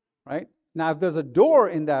 right? Now, if there's a door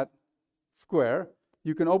in that square,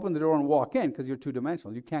 you can open the door and walk in because you're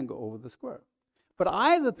 2-dimensional. You can't go over the square. But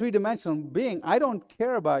I, as a 3-dimensional being, I don't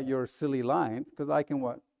care about your silly lines because I can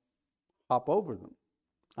what? Hop over them.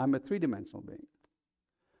 I'm a 3-dimensional being.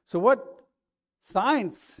 So what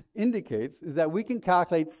science indicates is that we can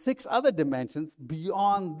calculate 6 other dimensions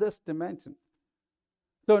beyond this dimension.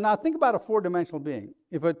 So now think about a 4-dimensional being.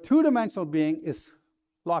 If a 2-dimensional being is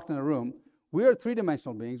locked in a room, we are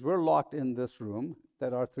 3-dimensional beings. We're locked in this room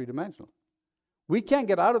that are 3-dimensional. We can't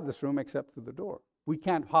get out of this room except through the door. We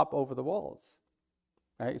can't hop over the walls,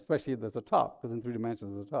 right? Especially if there's a top, because in 3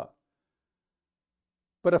 dimensions there's a top.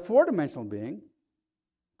 But a 4-dimensional being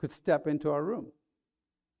could step into our room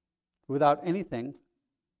without anything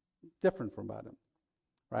different from about him,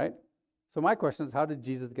 right? So my question is, how did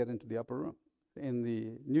Jesus get into the upper room? In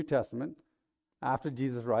the New Testament, after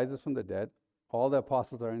Jesus rises from the dead, all the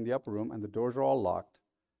apostles are in the upper room and the doors are all locked,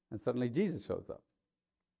 and suddenly Jesus shows up.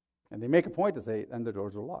 And they make a point to say, and the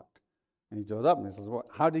doors are locked. And he shows up and he says, well,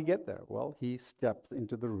 how did he get there? Well, he steps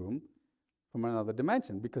into the room from another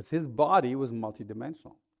dimension because his body was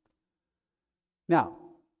multidimensional. Now,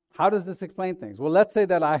 how does this explain things? Well, let's say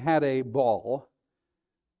that I had a ball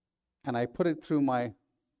and I put it through my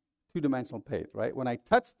 2-dimensional plate, right? When I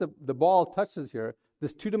touch the ball touches here,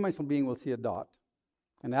 this 2-dimensional being will see a dot.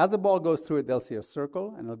 And as the ball goes through it, they'll see a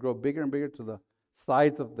circle, and it'll grow bigger and bigger to the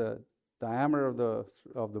size of the diameter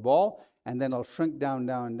of the ball, and then it'll shrink down,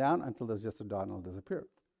 down, down until there's just a dot and it'll disappear.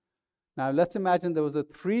 Now, let's imagine there was a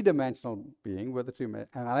 3-dimensional being with a 3-dimensional,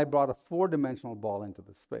 and I brought a 4-dimensional ball into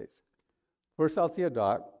the space. First, I'll see a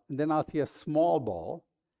dot, and then I'll see a small ball,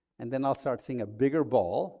 and then I'll start seeing a bigger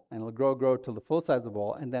ball, and it'll grow to the full size of the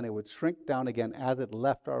ball, and then it would shrink down again as it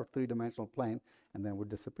left our 3-dimensional plane, and then would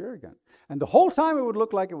disappear again. And the whole time it would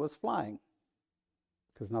look like it was flying,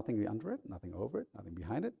 because nothing under it, nothing over it, nothing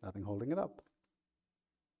behind it, nothing holding it up.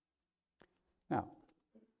 Now,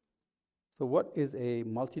 so what is a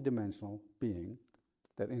multidimensional being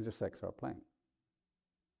that intersects our plane?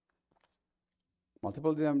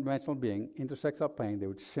 Multiple dimensional being intersects our plane. They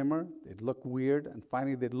would shimmer, they'd look weird, and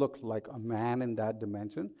finally they'd look like a man in that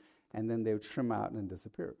dimension, and then they would trim out and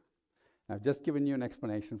disappear. And I've just given you an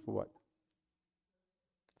explanation for what?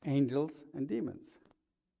 Angels and demons.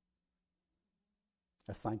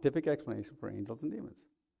 A scientific explanation for angels and demons.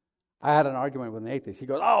 I had an argument with an atheist. He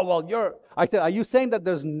goes, oh, well, I said, are you saying that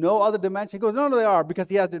there's no other dimension? He goes, no, they are, because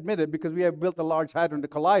he has to admit it, because we have built a Large Hadron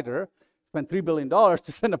Collider, spent $3 billion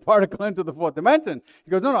to send a particle into the 4th dimension. He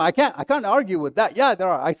goes, no, I can't argue with that. Yeah, there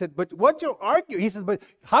are. I said, but what you're arguing? He says, but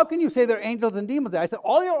how can you say there are angels and demons there? I said,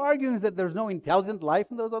 all you're arguing is that there's no intelligent life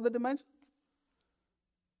in those other dimensions.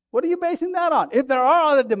 What are you basing that on? If there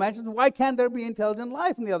are other dimensions, why can't there be intelligent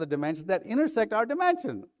life in the other dimensions that intersect our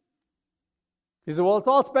dimension? He said, well, it's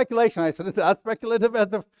all speculation. I said, it's as speculative as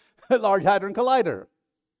the Large Hadron Collider.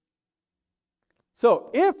 So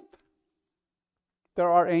if there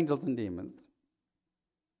are angels and demons,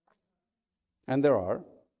 and there are,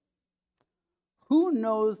 who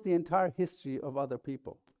knows the entire history of other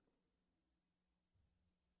people?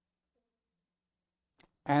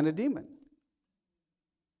 And a demon.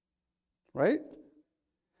 Right?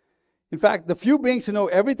 In fact, the few beings who know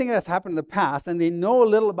everything that's happened in the past, and they know a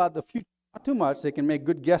little about the future, not too much, they can make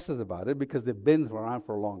good guesses about it because they've been around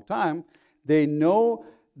for a long time. They know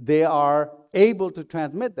they are able to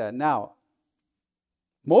transmit that. Now,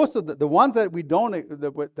 most of the ones that we don't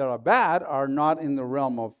that are bad are not in the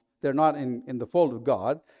realm of, they're not in the fold of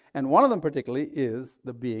God. And one of them particularly is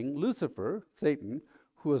the being Lucifer, Satan,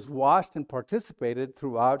 who has watched and participated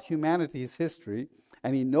throughout humanity's history,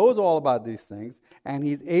 and he knows all about these things, and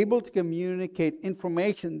he's able to communicate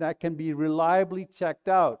information that can be reliably checked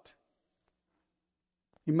out.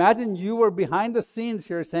 Imagine you were behind the scenes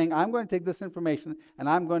here saying, I'm going to take this information and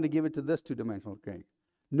I'm going to give it to this two-dimensional being.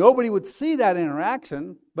 Nobody would see that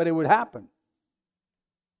interaction, but it would happen.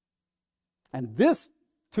 And this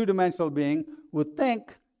two-dimensional being would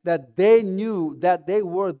think that they knew that they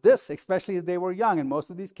were this, especially if they were young. In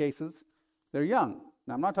most of these cases, they're young.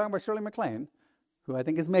 Now, I'm not talking about Shirley MacLaine, who I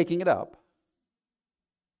think is making it up.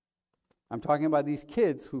 I'm talking about these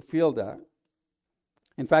kids who feel that.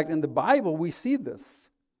 In fact, in the Bible, we see this.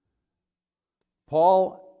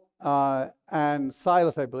 Paul and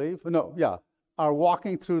Silas, I believe, are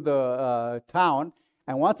walking through the town,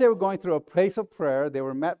 and once they were going through a place of prayer, they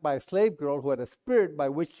were met by a slave girl who had a spirit by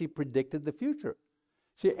which she predicted the future.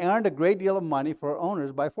 She earned a great deal of money for her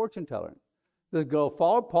owners by fortune telling. This girl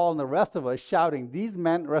followed Paul and the rest of us, shouting, these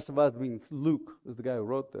men, the rest of us means Luke, is the guy who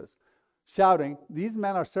wrote this, shouting, these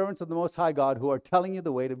men are servants of the Most High God who are telling you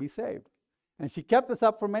the way to be saved. And she kept this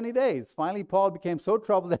up for many days. Finally, Paul became so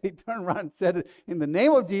troubled that he turned around and said, in the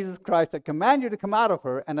name of Jesus Christ, I command you to come out of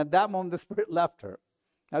her. And at that moment, the spirit left her.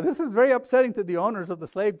 Now, this is very upsetting to the owners of the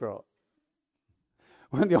slave girl.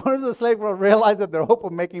 When the owners of the slave girl realized that their hope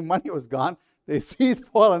of making money was gone, they seized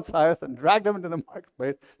Paul and Silas and dragged them into the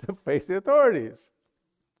marketplace to face the authorities.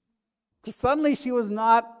 Suddenly, she was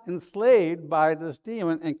not enslaved by this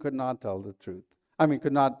demon and could not tell the truth.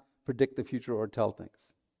 Could not predict the future or tell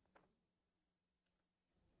things.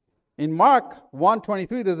 In Mark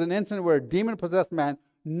 1:23, there's an incident where a demon-possessed man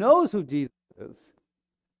knows who Jesus is.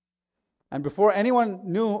 And before anyone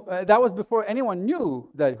knew, that was before anyone knew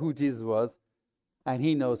that who Jesus was, and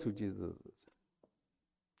he knows who Jesus is.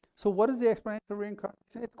 So what is the explanation of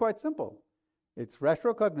reincarnation? It's quite simple. It's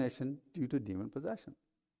retrocognition due to demon possession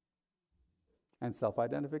and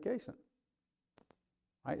self-identification.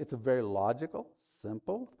 Right? It's a very logical,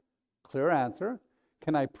 simple, clear answer.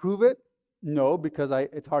 Can I prove it? No, because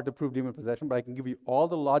it's hard to prove demon possession, but I can give you all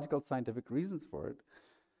the logical scientific reasons for it.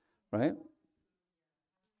 Right?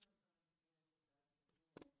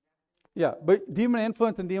 Yeah, but demon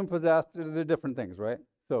influence and demon possessed, they're different things, right?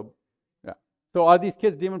 So, yeah. So are these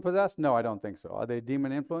kids demon possessed? No, I don't think so. Are they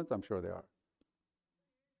demon influenced? I'm sure they are.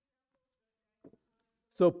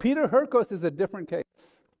 So Peter Hurkos is a different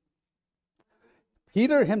case.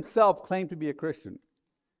 Peter himself claimed to be a Christian.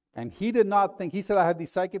 And he did not think, he said, I have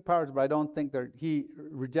these psychic powers, but I don't think that he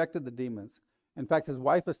rejected the demons. In fact, his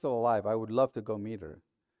wife is still alive. I would love to go meet her.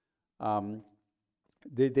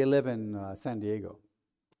 They live in San Diego.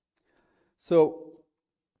 So,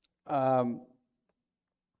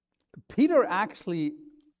 Peter actually,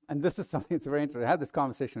 and this is something that's very interesting. I had this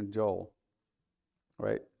conversation with Joel,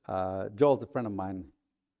 right? Joel's a friend of mine.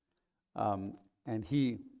 And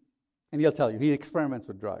he'll tell you, he experiments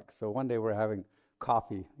with drugs. So one day we're having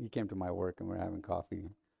coffee. He came to my work and we're having coffee.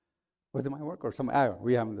 Was it my work or something?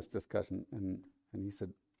 We're having this discussion. And he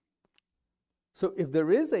said, so if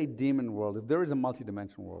there is a demon world, if there is a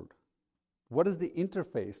multidimensional world, what is the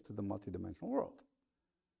interface to the multidimensional world?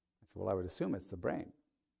 I said, well, I would assume it's the brain.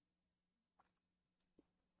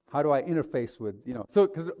 How do I interface with, so,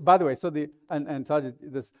 because, by the way, so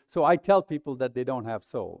so I tell people that they don't have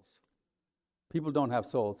souls. People don't have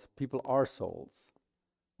souls. People are souls.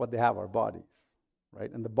 What they have are bodies,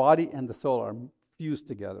 right? And the body and the soul are fused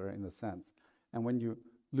together in a sense. And when you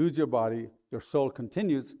lose your body, your soul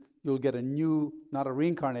continues. You'll get a new, not a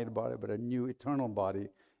reincarnated body, but a new eternal body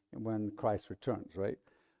when Christ returns, right?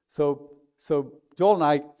 So Joel and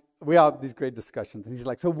I, we have these great discussions. And he's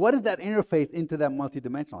like, so what is that interface into that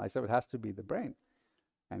multidimensional? I said, it has to be the brain.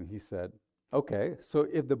 And he said, okay, so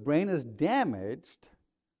if the brain is damaged,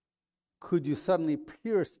 could you suddenly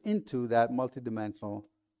pierce into that multidimensional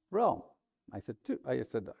realm? I said,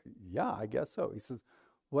 yeah, I guess so. He says,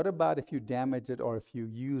 what about if you damage it or if you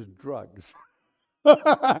use drugs?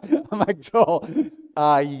 I'm like, Joel,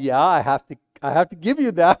 yeah, I have to give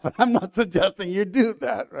you that, but I'm not suggesting you do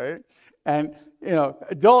that, right? And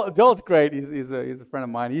Joel's great. He's a friend of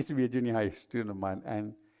mine. He used to be a junior high student of mine,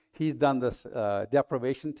 and he's done this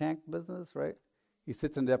deprivation tank business, right? He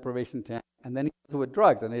sits in a deprivation tank, and then he does it with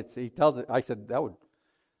drugs. And he tells it. I said,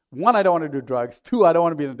 one, I don't want to do drugs. Two, I don't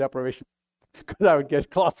want to be in a deprivation because I would get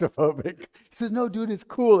claustrophobic. He says, no, dude, it's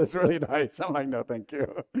cool. It's really nice. I'm like, no, thank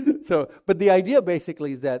you. But the idea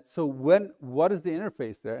basically is that, what is the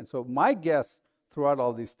interface there? And so my guess throughout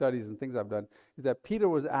all these studies and things I've done, is that Peter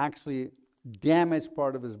was actually damaged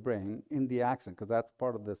part of his brain in the accident, because that's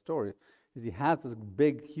part of the story, is he has this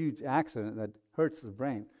big, huge accident that hurts his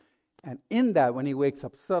brain. And in that, when he wakes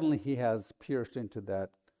up, suddenly he has pierced into that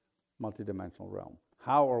multidimensional realm.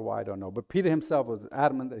 How or why, I don't know. But Peter himself was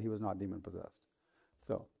adamant that he was not demon-possessed.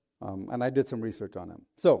 So, and I did some research on him.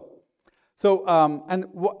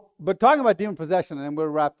 But talking about demon possession, and we'll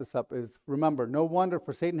wrap this up, is remember, no wonder,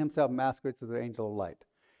 for Satan himself masquerades as the angel of light.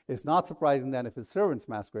 It's not surprising then if his servants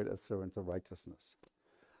masquerade as servants of righteousness.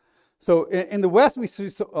 So in the West, we see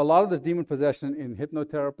a lot of this demon possession in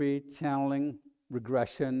hypnotherapy, channeling,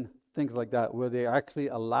 regression, things like that, where they actually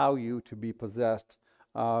allow you to be possessed.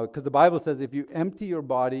 Because the Bible says if you empty your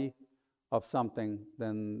body of something,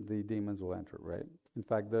 then the demons will enter, right? In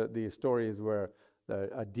fact, the story is where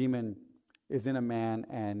a demon is in a man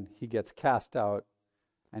and he gets cast out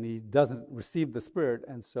and he doesn't receive the spirit,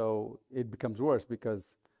 and so it becomes worse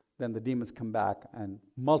because then the demons come back and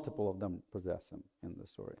multiple of them possess him in the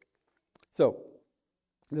story. So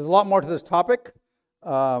there's a lot more to this topic,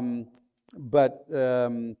 but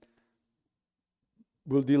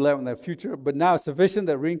we'll deal with that in the future. But now it's sufficient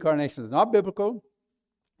that reincarnation is not biblical.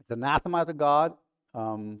 It's anathema to God.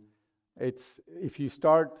 If you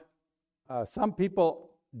start, some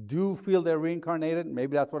people do feel they're reincarnated.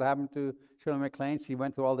 Maybe that's what happened to Shirley MacLaine. She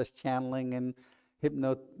went through all this channeling and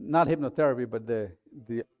not hypnotherapy, but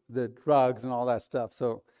the drugs and all that stuff.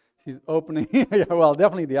 So she's opening, well,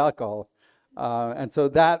 definitely the alcohol. And so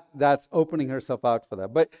that's opening herself out for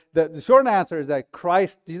that. But the short answer is that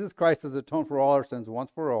Jesus Christ has atoned for all our sins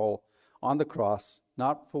once for all on the cross,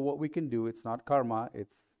 not for what we can do. It's not karma.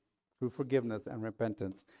 It's through forgiveness and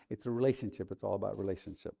repentance. It's a relationship. It's all about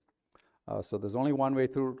relationship. So there's only one way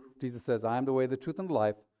through. Jesus says, I am the way, the truth, and the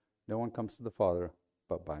life. No one comes to the Father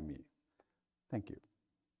but by me. Thank you.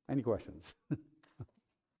 Any questions?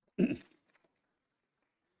 So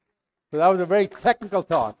that was a very technical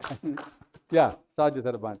talk. Yeah, Sajid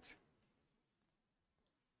had a bunch.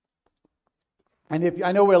 And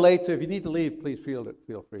I know we're late, so if you need to leave, please feel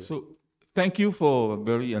free. So thank you for a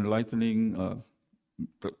very enlightening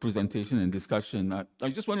presentation and discussion. I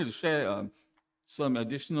just wanted to share some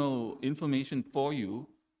additional information for you.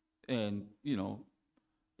 And,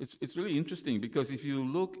 it's really interesting because if you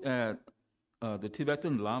look at the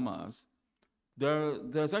Tibetan lamas,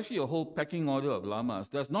 there's actually a whole pecking order of lamas.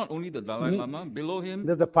 There's not only the Dalai Lama, below him.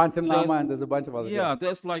 There's the Panchen Lama and there's a bunch of others. Yeah,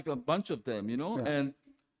 there's like a bunch of them, Yeah. And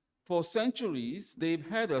for centuries, they've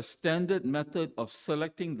had a standard method of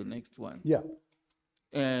selecting the next one. Yeah.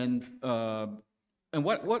 And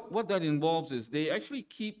what that involves is they actually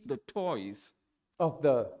keep the toys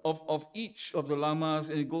of each of the lamas,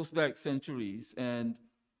 and it goes back centuries. And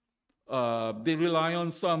they rely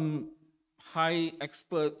on some high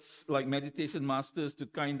experts like meditation masters to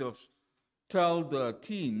kind of tell the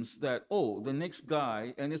teams that, the next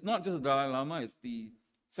guy, and it's not just the Dalai Lama, it's the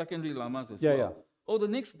secondary lamas as well. Yeah. The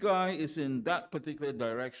next guy is in that particular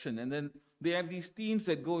direction. And then they have these teams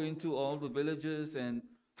that go into all the villages and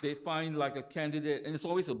they find like a candidate, and it's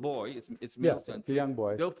always a boy, it's male. Yeah, it's a young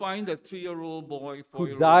boy. They'll find a 3-year-old boy, 4-year-old.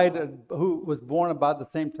 Who died, who was born about the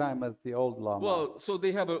same time as the old Lama. Well, so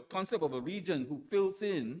they have a concept of a region who fills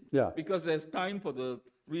in because there's time for the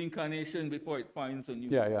reincarnation before it finds a new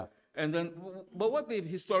one. Yeah. And then, but what they've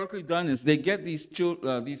historically done is they get these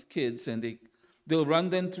kids and they'll run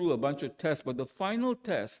them through a bunch of tests. But the final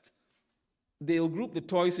test, they'll group the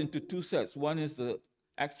toys into 2 sets. One is the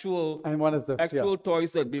actual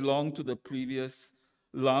toys that belong to the previous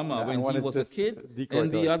Lama when he was a kid,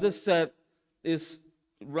 and the other set is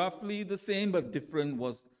roughly the same but different.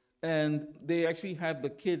 And they actually have the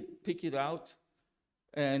kid pick it out,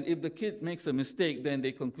 and if the kid makes a mistake, then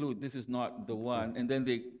they conclude this is not the one, and then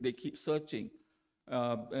they keep searching.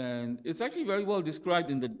 And it's actually very well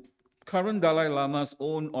described in the current Dalai Lama's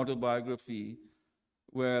own autobiography,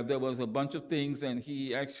 where there was a bunch of things, and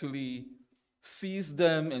he actually seized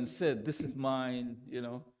them and said, "This is mine." It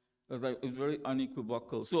was very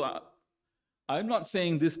unequivocal. So I'm not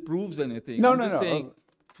saying this proves anything. I'm just saying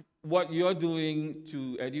what you're doing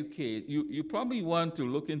to educate. You probably want to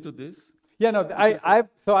look into this. Yeah, no,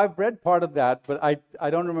 I've read part of that, but I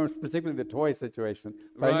don't remember specifically the toy situation.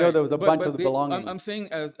 But I know there was a bunch of the belongings. I'm saying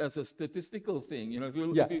as a statistical thing,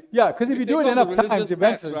 because if you do it enough times,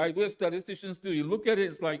 eventually, right? We're statisticians too. You look at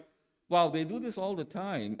it, it's like, wow, they do this all the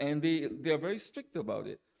time, and they're very strict about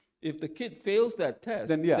it. If the kid fails that test,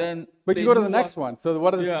 then but you go to the next one. So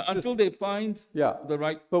what are the until they find the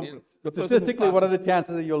right. But statistically, what are the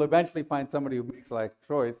chances that you'll eventually find somebody who makes like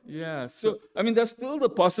choice? Yeah. So I mean, there's still the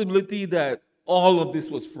possibility that all of this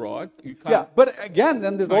was fraud. You can't, Yeah, but again,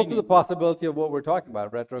 then there's also Tiny. the possibility of what we're talking about,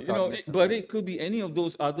 retrocognition. but it could be any of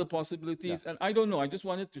those other possibilities. And I don't know. I just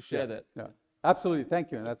wanted to share that. Yeah, absolutely.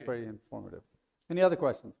 Thank you, and that's very informative. Any other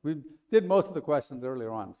questions? We did most of the questions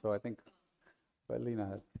earlier on, so I think Lena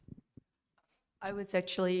has. I was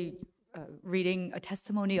actually reading a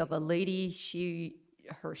testimony of a lady.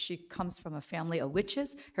 She comes from a family of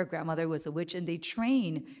witches. Her grandmother was a witch, and they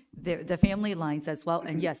train the family lines as well.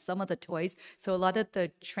 And yes, some of the toys. So a lot of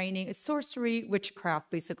the training is sorcery, witchcraft,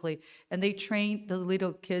 basically. And they train the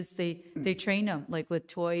little kids. They train them like with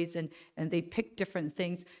toys, and they pick different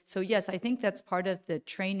things. So yes, I think that's part of the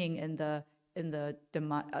training in the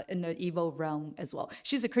evil realm as well.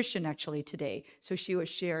 She's a Christian actually today, so she was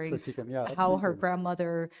sharing how her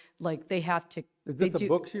grandmother, like, they have to. Is this a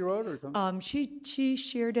book she wrote or something? She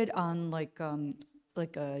shared it on like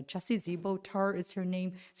Jessie Zebotar is her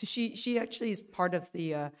name. So she actually is part of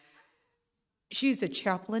the. She's a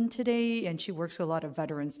chaplain today, and she works with a lot of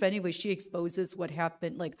veterans. But anyway, she exposes what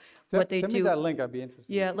happened, like what they do. Send me that link. I'd be interested.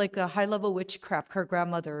 Yeah, like a high-level witchcraft. Her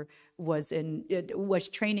grandmother was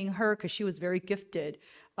training her because she was very gifted,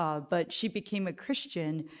 but she became a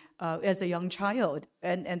Christian as a young child,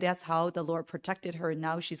 and that's how the Lord protected her. And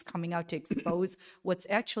now she's coming out to expose what's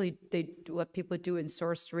actually what people do in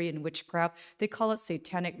sorcery and witchcraft. They call it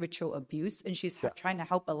satanic ritual abuse, and she's trying to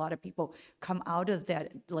help a lot of people come out of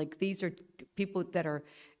that. Like, these are people that are,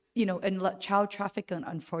 and child trafficking,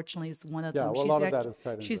 unfortunately, is one of them. Well, a lot of that is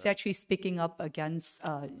tied into She's that. actually speaking up against.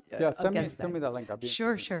 Send me that link. I'll be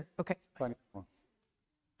Sure. Okay.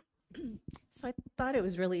 So I thought it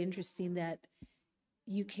was really interesting that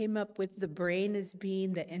you came up with the brain as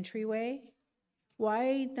being the entryway.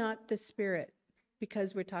 Why not the spirit?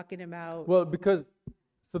 Because we're talking about. Well,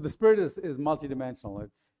 so the spirit is multidimensional.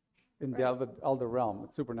 It's in the other realm.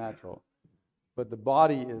 It's supernatural. But the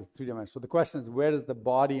body is three-dimensional. So the question is, where does the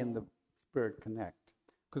body and the spirit connect?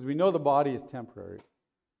 Because we know the body is temporary.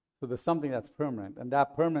 So there's something that's permanent. And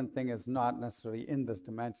that permanent thing is not necessarily in this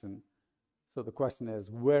dimension. So the question is,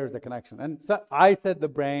 where is the connection? And so I said the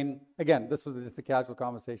brain, again, this was just a casual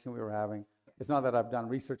conversation we were having. It's not that I've done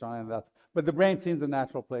research on it, but the brain seems the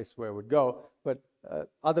natural place where it would go. But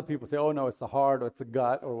other people say, oh no, it's the heart or it's the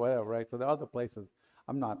gut or whatever, right? So there are other places.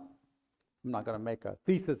 I'm not going to make a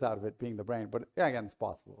thesis out of it being the brain, but again, it's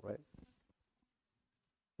possible, right?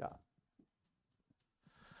 Yeah.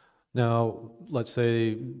 Now, let's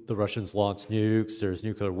say the Russians launch nukes, there's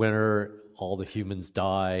nuclear winter, all the humans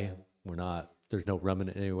die. There's no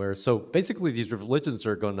remnant anywhere. So basically these religions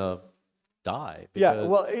are going to die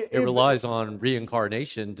because it relies on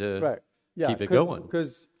reincarnation to keep it going.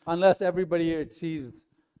 Because unless everybody achieves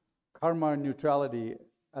karma neutrality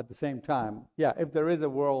at the same time, if there is a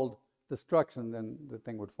world destruction, then the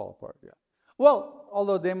thing would fall apart. Well,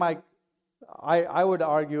 although they might, I would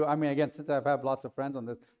argue, I mean, again, since I've had lots of friends on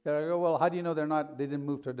this, they go, well, how do you know they didn't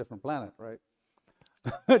move to a different planet, right?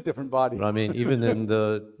 Different body. But I mean, even in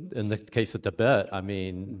the case of Tibet, I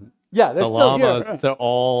mean, they're the still llamas, here. they're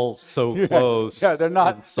all so close. They're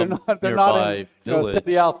not in village.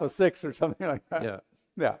 City Alpha 6 or something like that.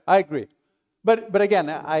 Yeah, I agree. But again,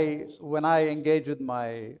 when I engage with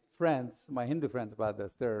my friends, my Hindu friends about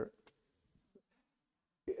this,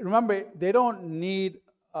 remember, they don't need,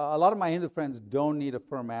 a lot of my Hindu friends don't need a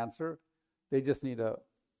firm answer. They just need a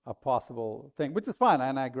possible thing, which is fine,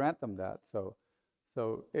 and I grant them that. So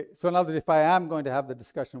in other words, if I am going to have the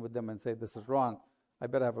discussion with them and say this is wrong, I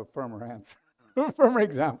better have a firmer answer, a firmer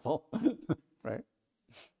example, right?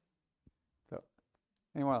 So,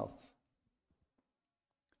 anyone else?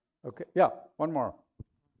 Okay, one more.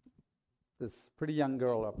 This pretty young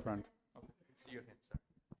girl up front.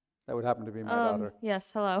 That would happen to be my daughter.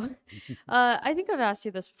 Yes, hello. I think I've asked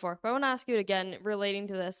you this before, but I want to ask you it again relating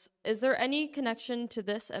to this. Is there any connection to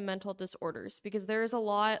this and mental disorders? Because there is a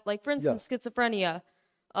lot, like for instance, schizophrenia.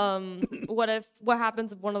 What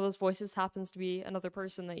happens if one of those voices happens to be another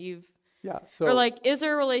person that you've... or like, is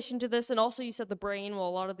there a relation to this? And also you said the brain. Well, a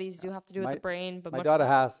lot of these do have to do with the brain. But my daughter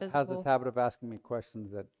has this habit of asking me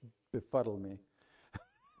questions that befuddle me.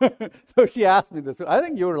 So she asked me this. I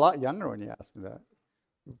think you were a lot younger when you asked me that.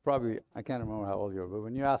 Probably, I can't remember how old you were, but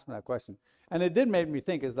when you asked me that question, and it did make me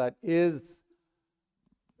think,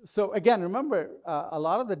 so again, remember, a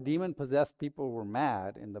lot of the demon-possessed people were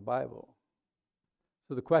mad in the Bible.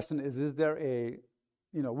 So the question is there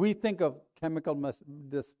we think of chemical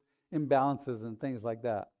imbalances and things like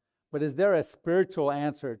that, but is there a spiritual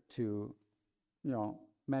answer to,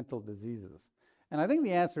 mental diseases? And I think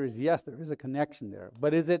the answer is yes, there is a connection there,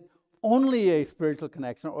 but is it only a spiritual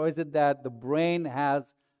connection, or is it that the brain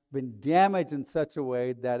has been damaged in such a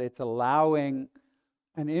way that it's allowing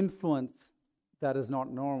an influence that is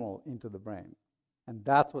not normal into the brain. And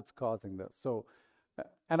that's what's causing this. So,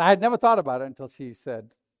 and I had never thought about it until she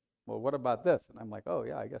said, well, what about this? And I'm like, oh,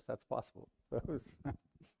 yeah, I guess that's possible.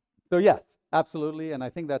 So yes, absolutely. And I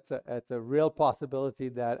think that's a real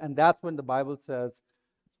possibility and that's when the Bible says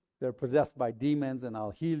they're possessed by demons and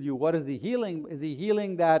I'll heal you. What is he healing? Is he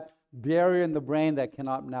healing that barrier in the brain that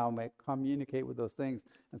cannot now communicate with those things?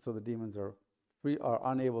 And so the demons are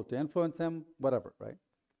unable to influence him, whatever, right?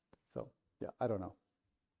 So, yeah, I don't know.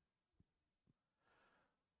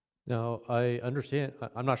 Now, I understand,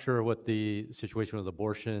 I'm not sure what the situation with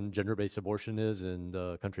abortion, gender-based abortion is in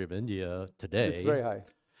the country of India today. It's very high.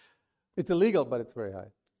 It's illegal, but it's very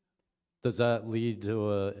high. Does that lead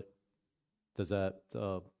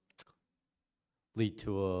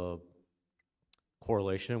to a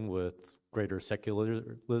correlation with greater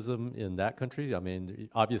secularism in that country? I mean,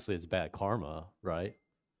 obviously it's bad karma, right?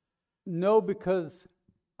 No, because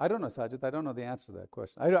I don't know, Sajid. I don't know the answer to that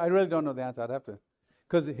question. I really don't know the answer. I'd have to,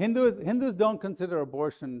 because Hindus don't consider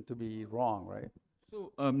abortion to be wrong, right?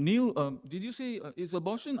 So, Neil, did you say is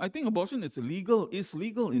abortion? I think abortion is legal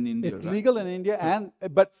in India. It's right? legal in India,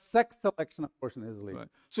 but sex selection abortion is illegal. Right.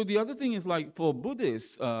 So the other thing is, like, for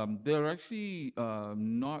Buddhists, they're actually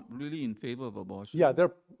not really in favor of abortion. Yeah,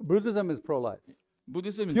 Buddhism is pro-life.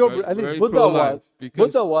 Buddhism is I think very Buddha pro-life. was.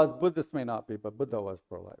 Buddhists may not be, but Buddha was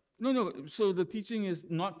pro-life. No. So the teaching is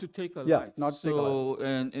not to take a Yeah, life. not to take a life.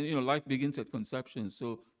 And life begins at conception.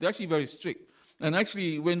 So they're actually very strict. And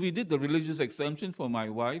actually, when we did the religious exemption for my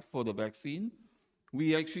wife for the vaccine,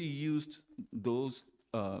 we actually used those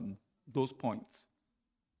points.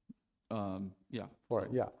 Yeah. For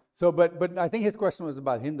it, yeah. So, but I think his question was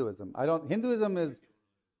about Hinduism. Hinduism is,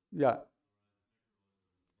 yeah.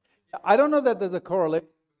 I don't know that there's a correlation.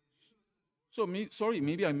 So, sorry,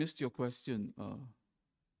 maybe I missed your question.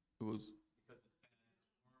 It was.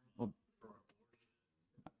 Why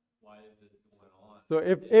is it going on? So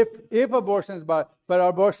if abortion is but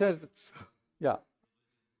abortion is, yeah.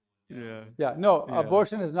 Yeah. No,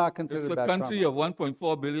 abortion is not considered It's a bad country karma. of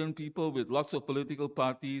 1.4 billion people with lots of political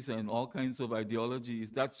parties and all kinds of ideologies.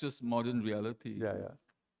 That's just modern reality. Yeah.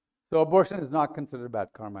 So abortion is not considered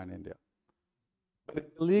bad karma in India. But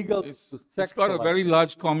it's illegal. It's got a very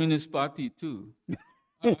large communist party too.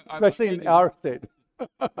 Especially in our state.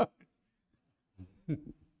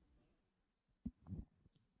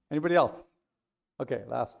 Anybody else? Okay,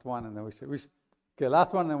 last one, and then okay,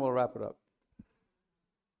 last one, and then we'll wrap it up.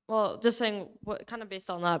 Well, just saying, kind of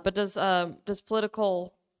based on that, but does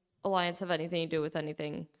political alliance have anything to do with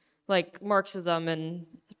anything like Marxism and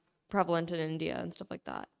prevalent in India and stuff like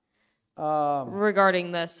that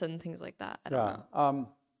regarding this and things like that? I don't know.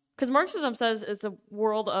 Because Marxism says it's a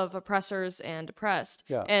world of oppressors and oppressed,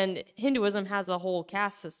 and Hinduism has a whole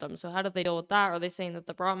caste system. So how do they deal with that? Are they saying that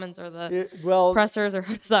the Brahmins are the oppressors, or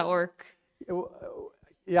how does that work?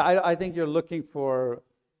 Yeah, I think you're looking for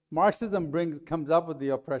Marxism comes up with the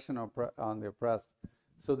oppression on the oppressed,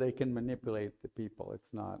 so they can manipulate the people.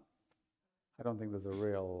 It's not. I don't think there's a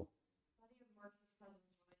real.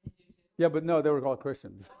 Yeah, but no, they were all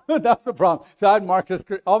Christians. That's the problem. So I had Marxist.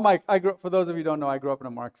 For those of you who don't know, I grew up in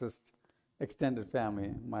a Marxist extended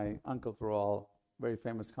family. My uncles were all very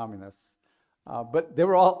famous communists, but they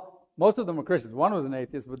were most of them were Christians. One was an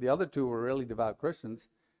atheist, but the other two were really devout Christians,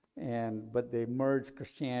 but they merged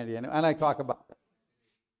Christianity. And I talk about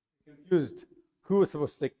confused who was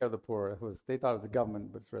supposed to take care of the poor. They thought it was the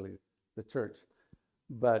government, but it's really the church.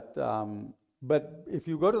 But if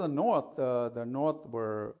you go to the north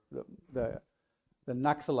were the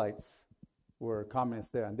Naxalites were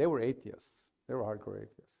communists there, and they were atheists. They were hardcore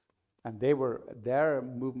atheists, and their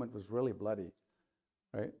movement was really bloody,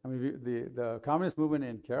 right? I mean, the communist movement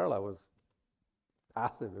in Kerala was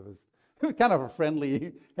passive. It was kind of a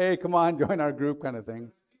friendly, hey, come on, join our group kind of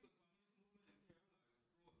thing.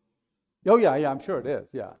 Oh yeah, I'm sure it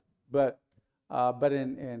is, yeah, but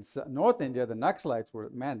in North India, the Naxalites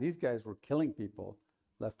these guys were killing people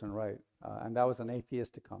left and right, and that was an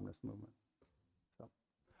atheistic communist movement. So,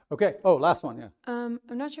 okay. Oh, last one, yeah. I'm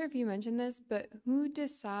not sure if you mentioned this, but who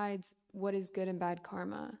decides what is good and bad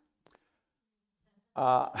karma?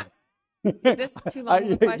 Is this too long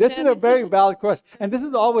of a question? This is a very valid question, and this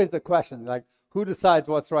is always the question, like who decides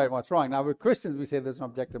what's right and what's wrong. Now, with Christians, we say there's an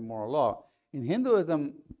objective moral law. In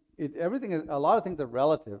Hinduism, a lot of things are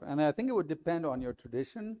relative, and I think it would depend on your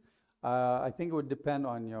tradition. I think it would depend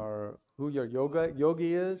on who your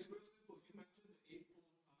yogi is.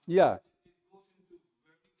 Yeah.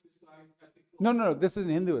 No. This is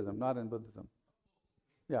in Hinduism, not in Buddhism.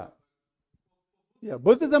 Yeah. Yeah.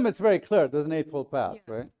 Buddhism, it's very clear. There's an eightfold path,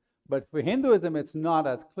 right? But for Hinduism, it's not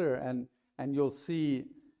as clear, and you'll see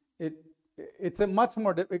it. it's a much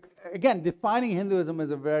more, again, defining Hinduism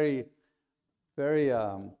is a very, very,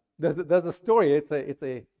 there's a story, it's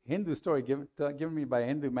a Hindu story given me by a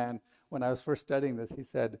Hindu man when I was first studying this. He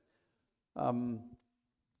said,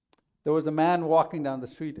 there was a man walking down the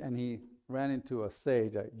street and he ran into a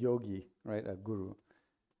sage, a yogi, right, a guru.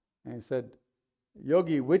 And he said,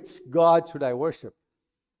 Yogi, which God should I worship?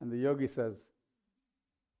 And the yogi says,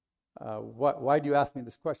 why do you ask me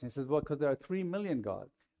this question? He says, well, because there are 3 million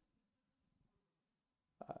gods.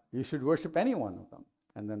 You should worship any one of them.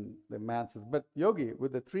 And then the man says, but Yogi,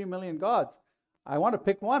 with the 3 million gods, I want to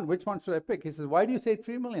pick one. Which one should I pick? He says, why do you say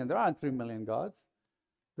 3 million? There aren't 3 million gods.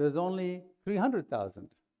 There's only 300,000.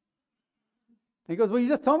 He goes, well, you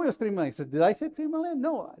just told me it was 3 million. He said, did I say 3 million?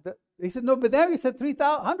 No. He said, no, but there you said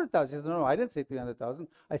 300,000. He said, no, I didn't say 300,000.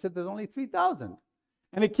 I said there's only 3,000.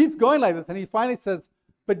 And it keeps going like this. And he finally says,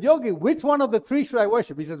 but Yogi, which one of the 3 should I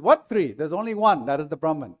worship? He says, what 3? There's only one. That is the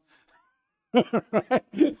Brahman. Right?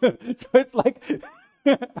 So it's like,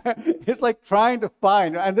 it's like trying to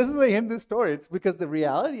find, and this is a Hindu story. It's because the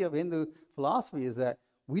reality of Hindu philosophy is that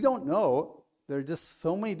we don't know. There are just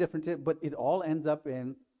so many different, but it all ends up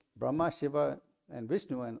in Brahma, Shiva, and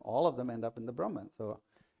Vishnu, and all of them end up in the Brahman. So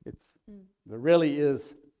there really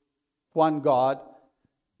is one God,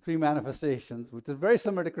 3 manifestations, which is very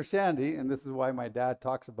similar to Christianity, and this is why my dad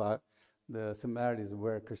talks about the similarities of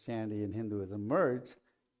where Christianity and Hinduism merge,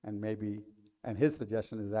 and his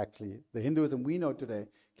suggestion is actually the Hinduism we know today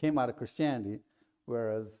came out of Christianity,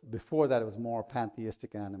 whereas before that it was more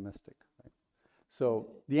pantheistic and animistic. Right? So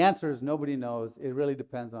the answer is nobody knows. It really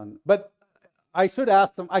depends on, but I should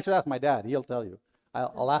ask my dad. He'll tell you.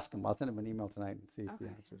 I'll ask him. I'll send him an email tonight and see if he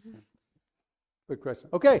answers. Yeah. Good question.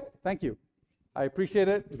 Okay, thank you. I appreciate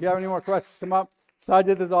it. If you have any more questions, come up.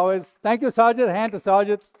 Sajid, as always. Thank you, Sajid. Hand to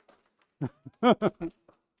Sajid.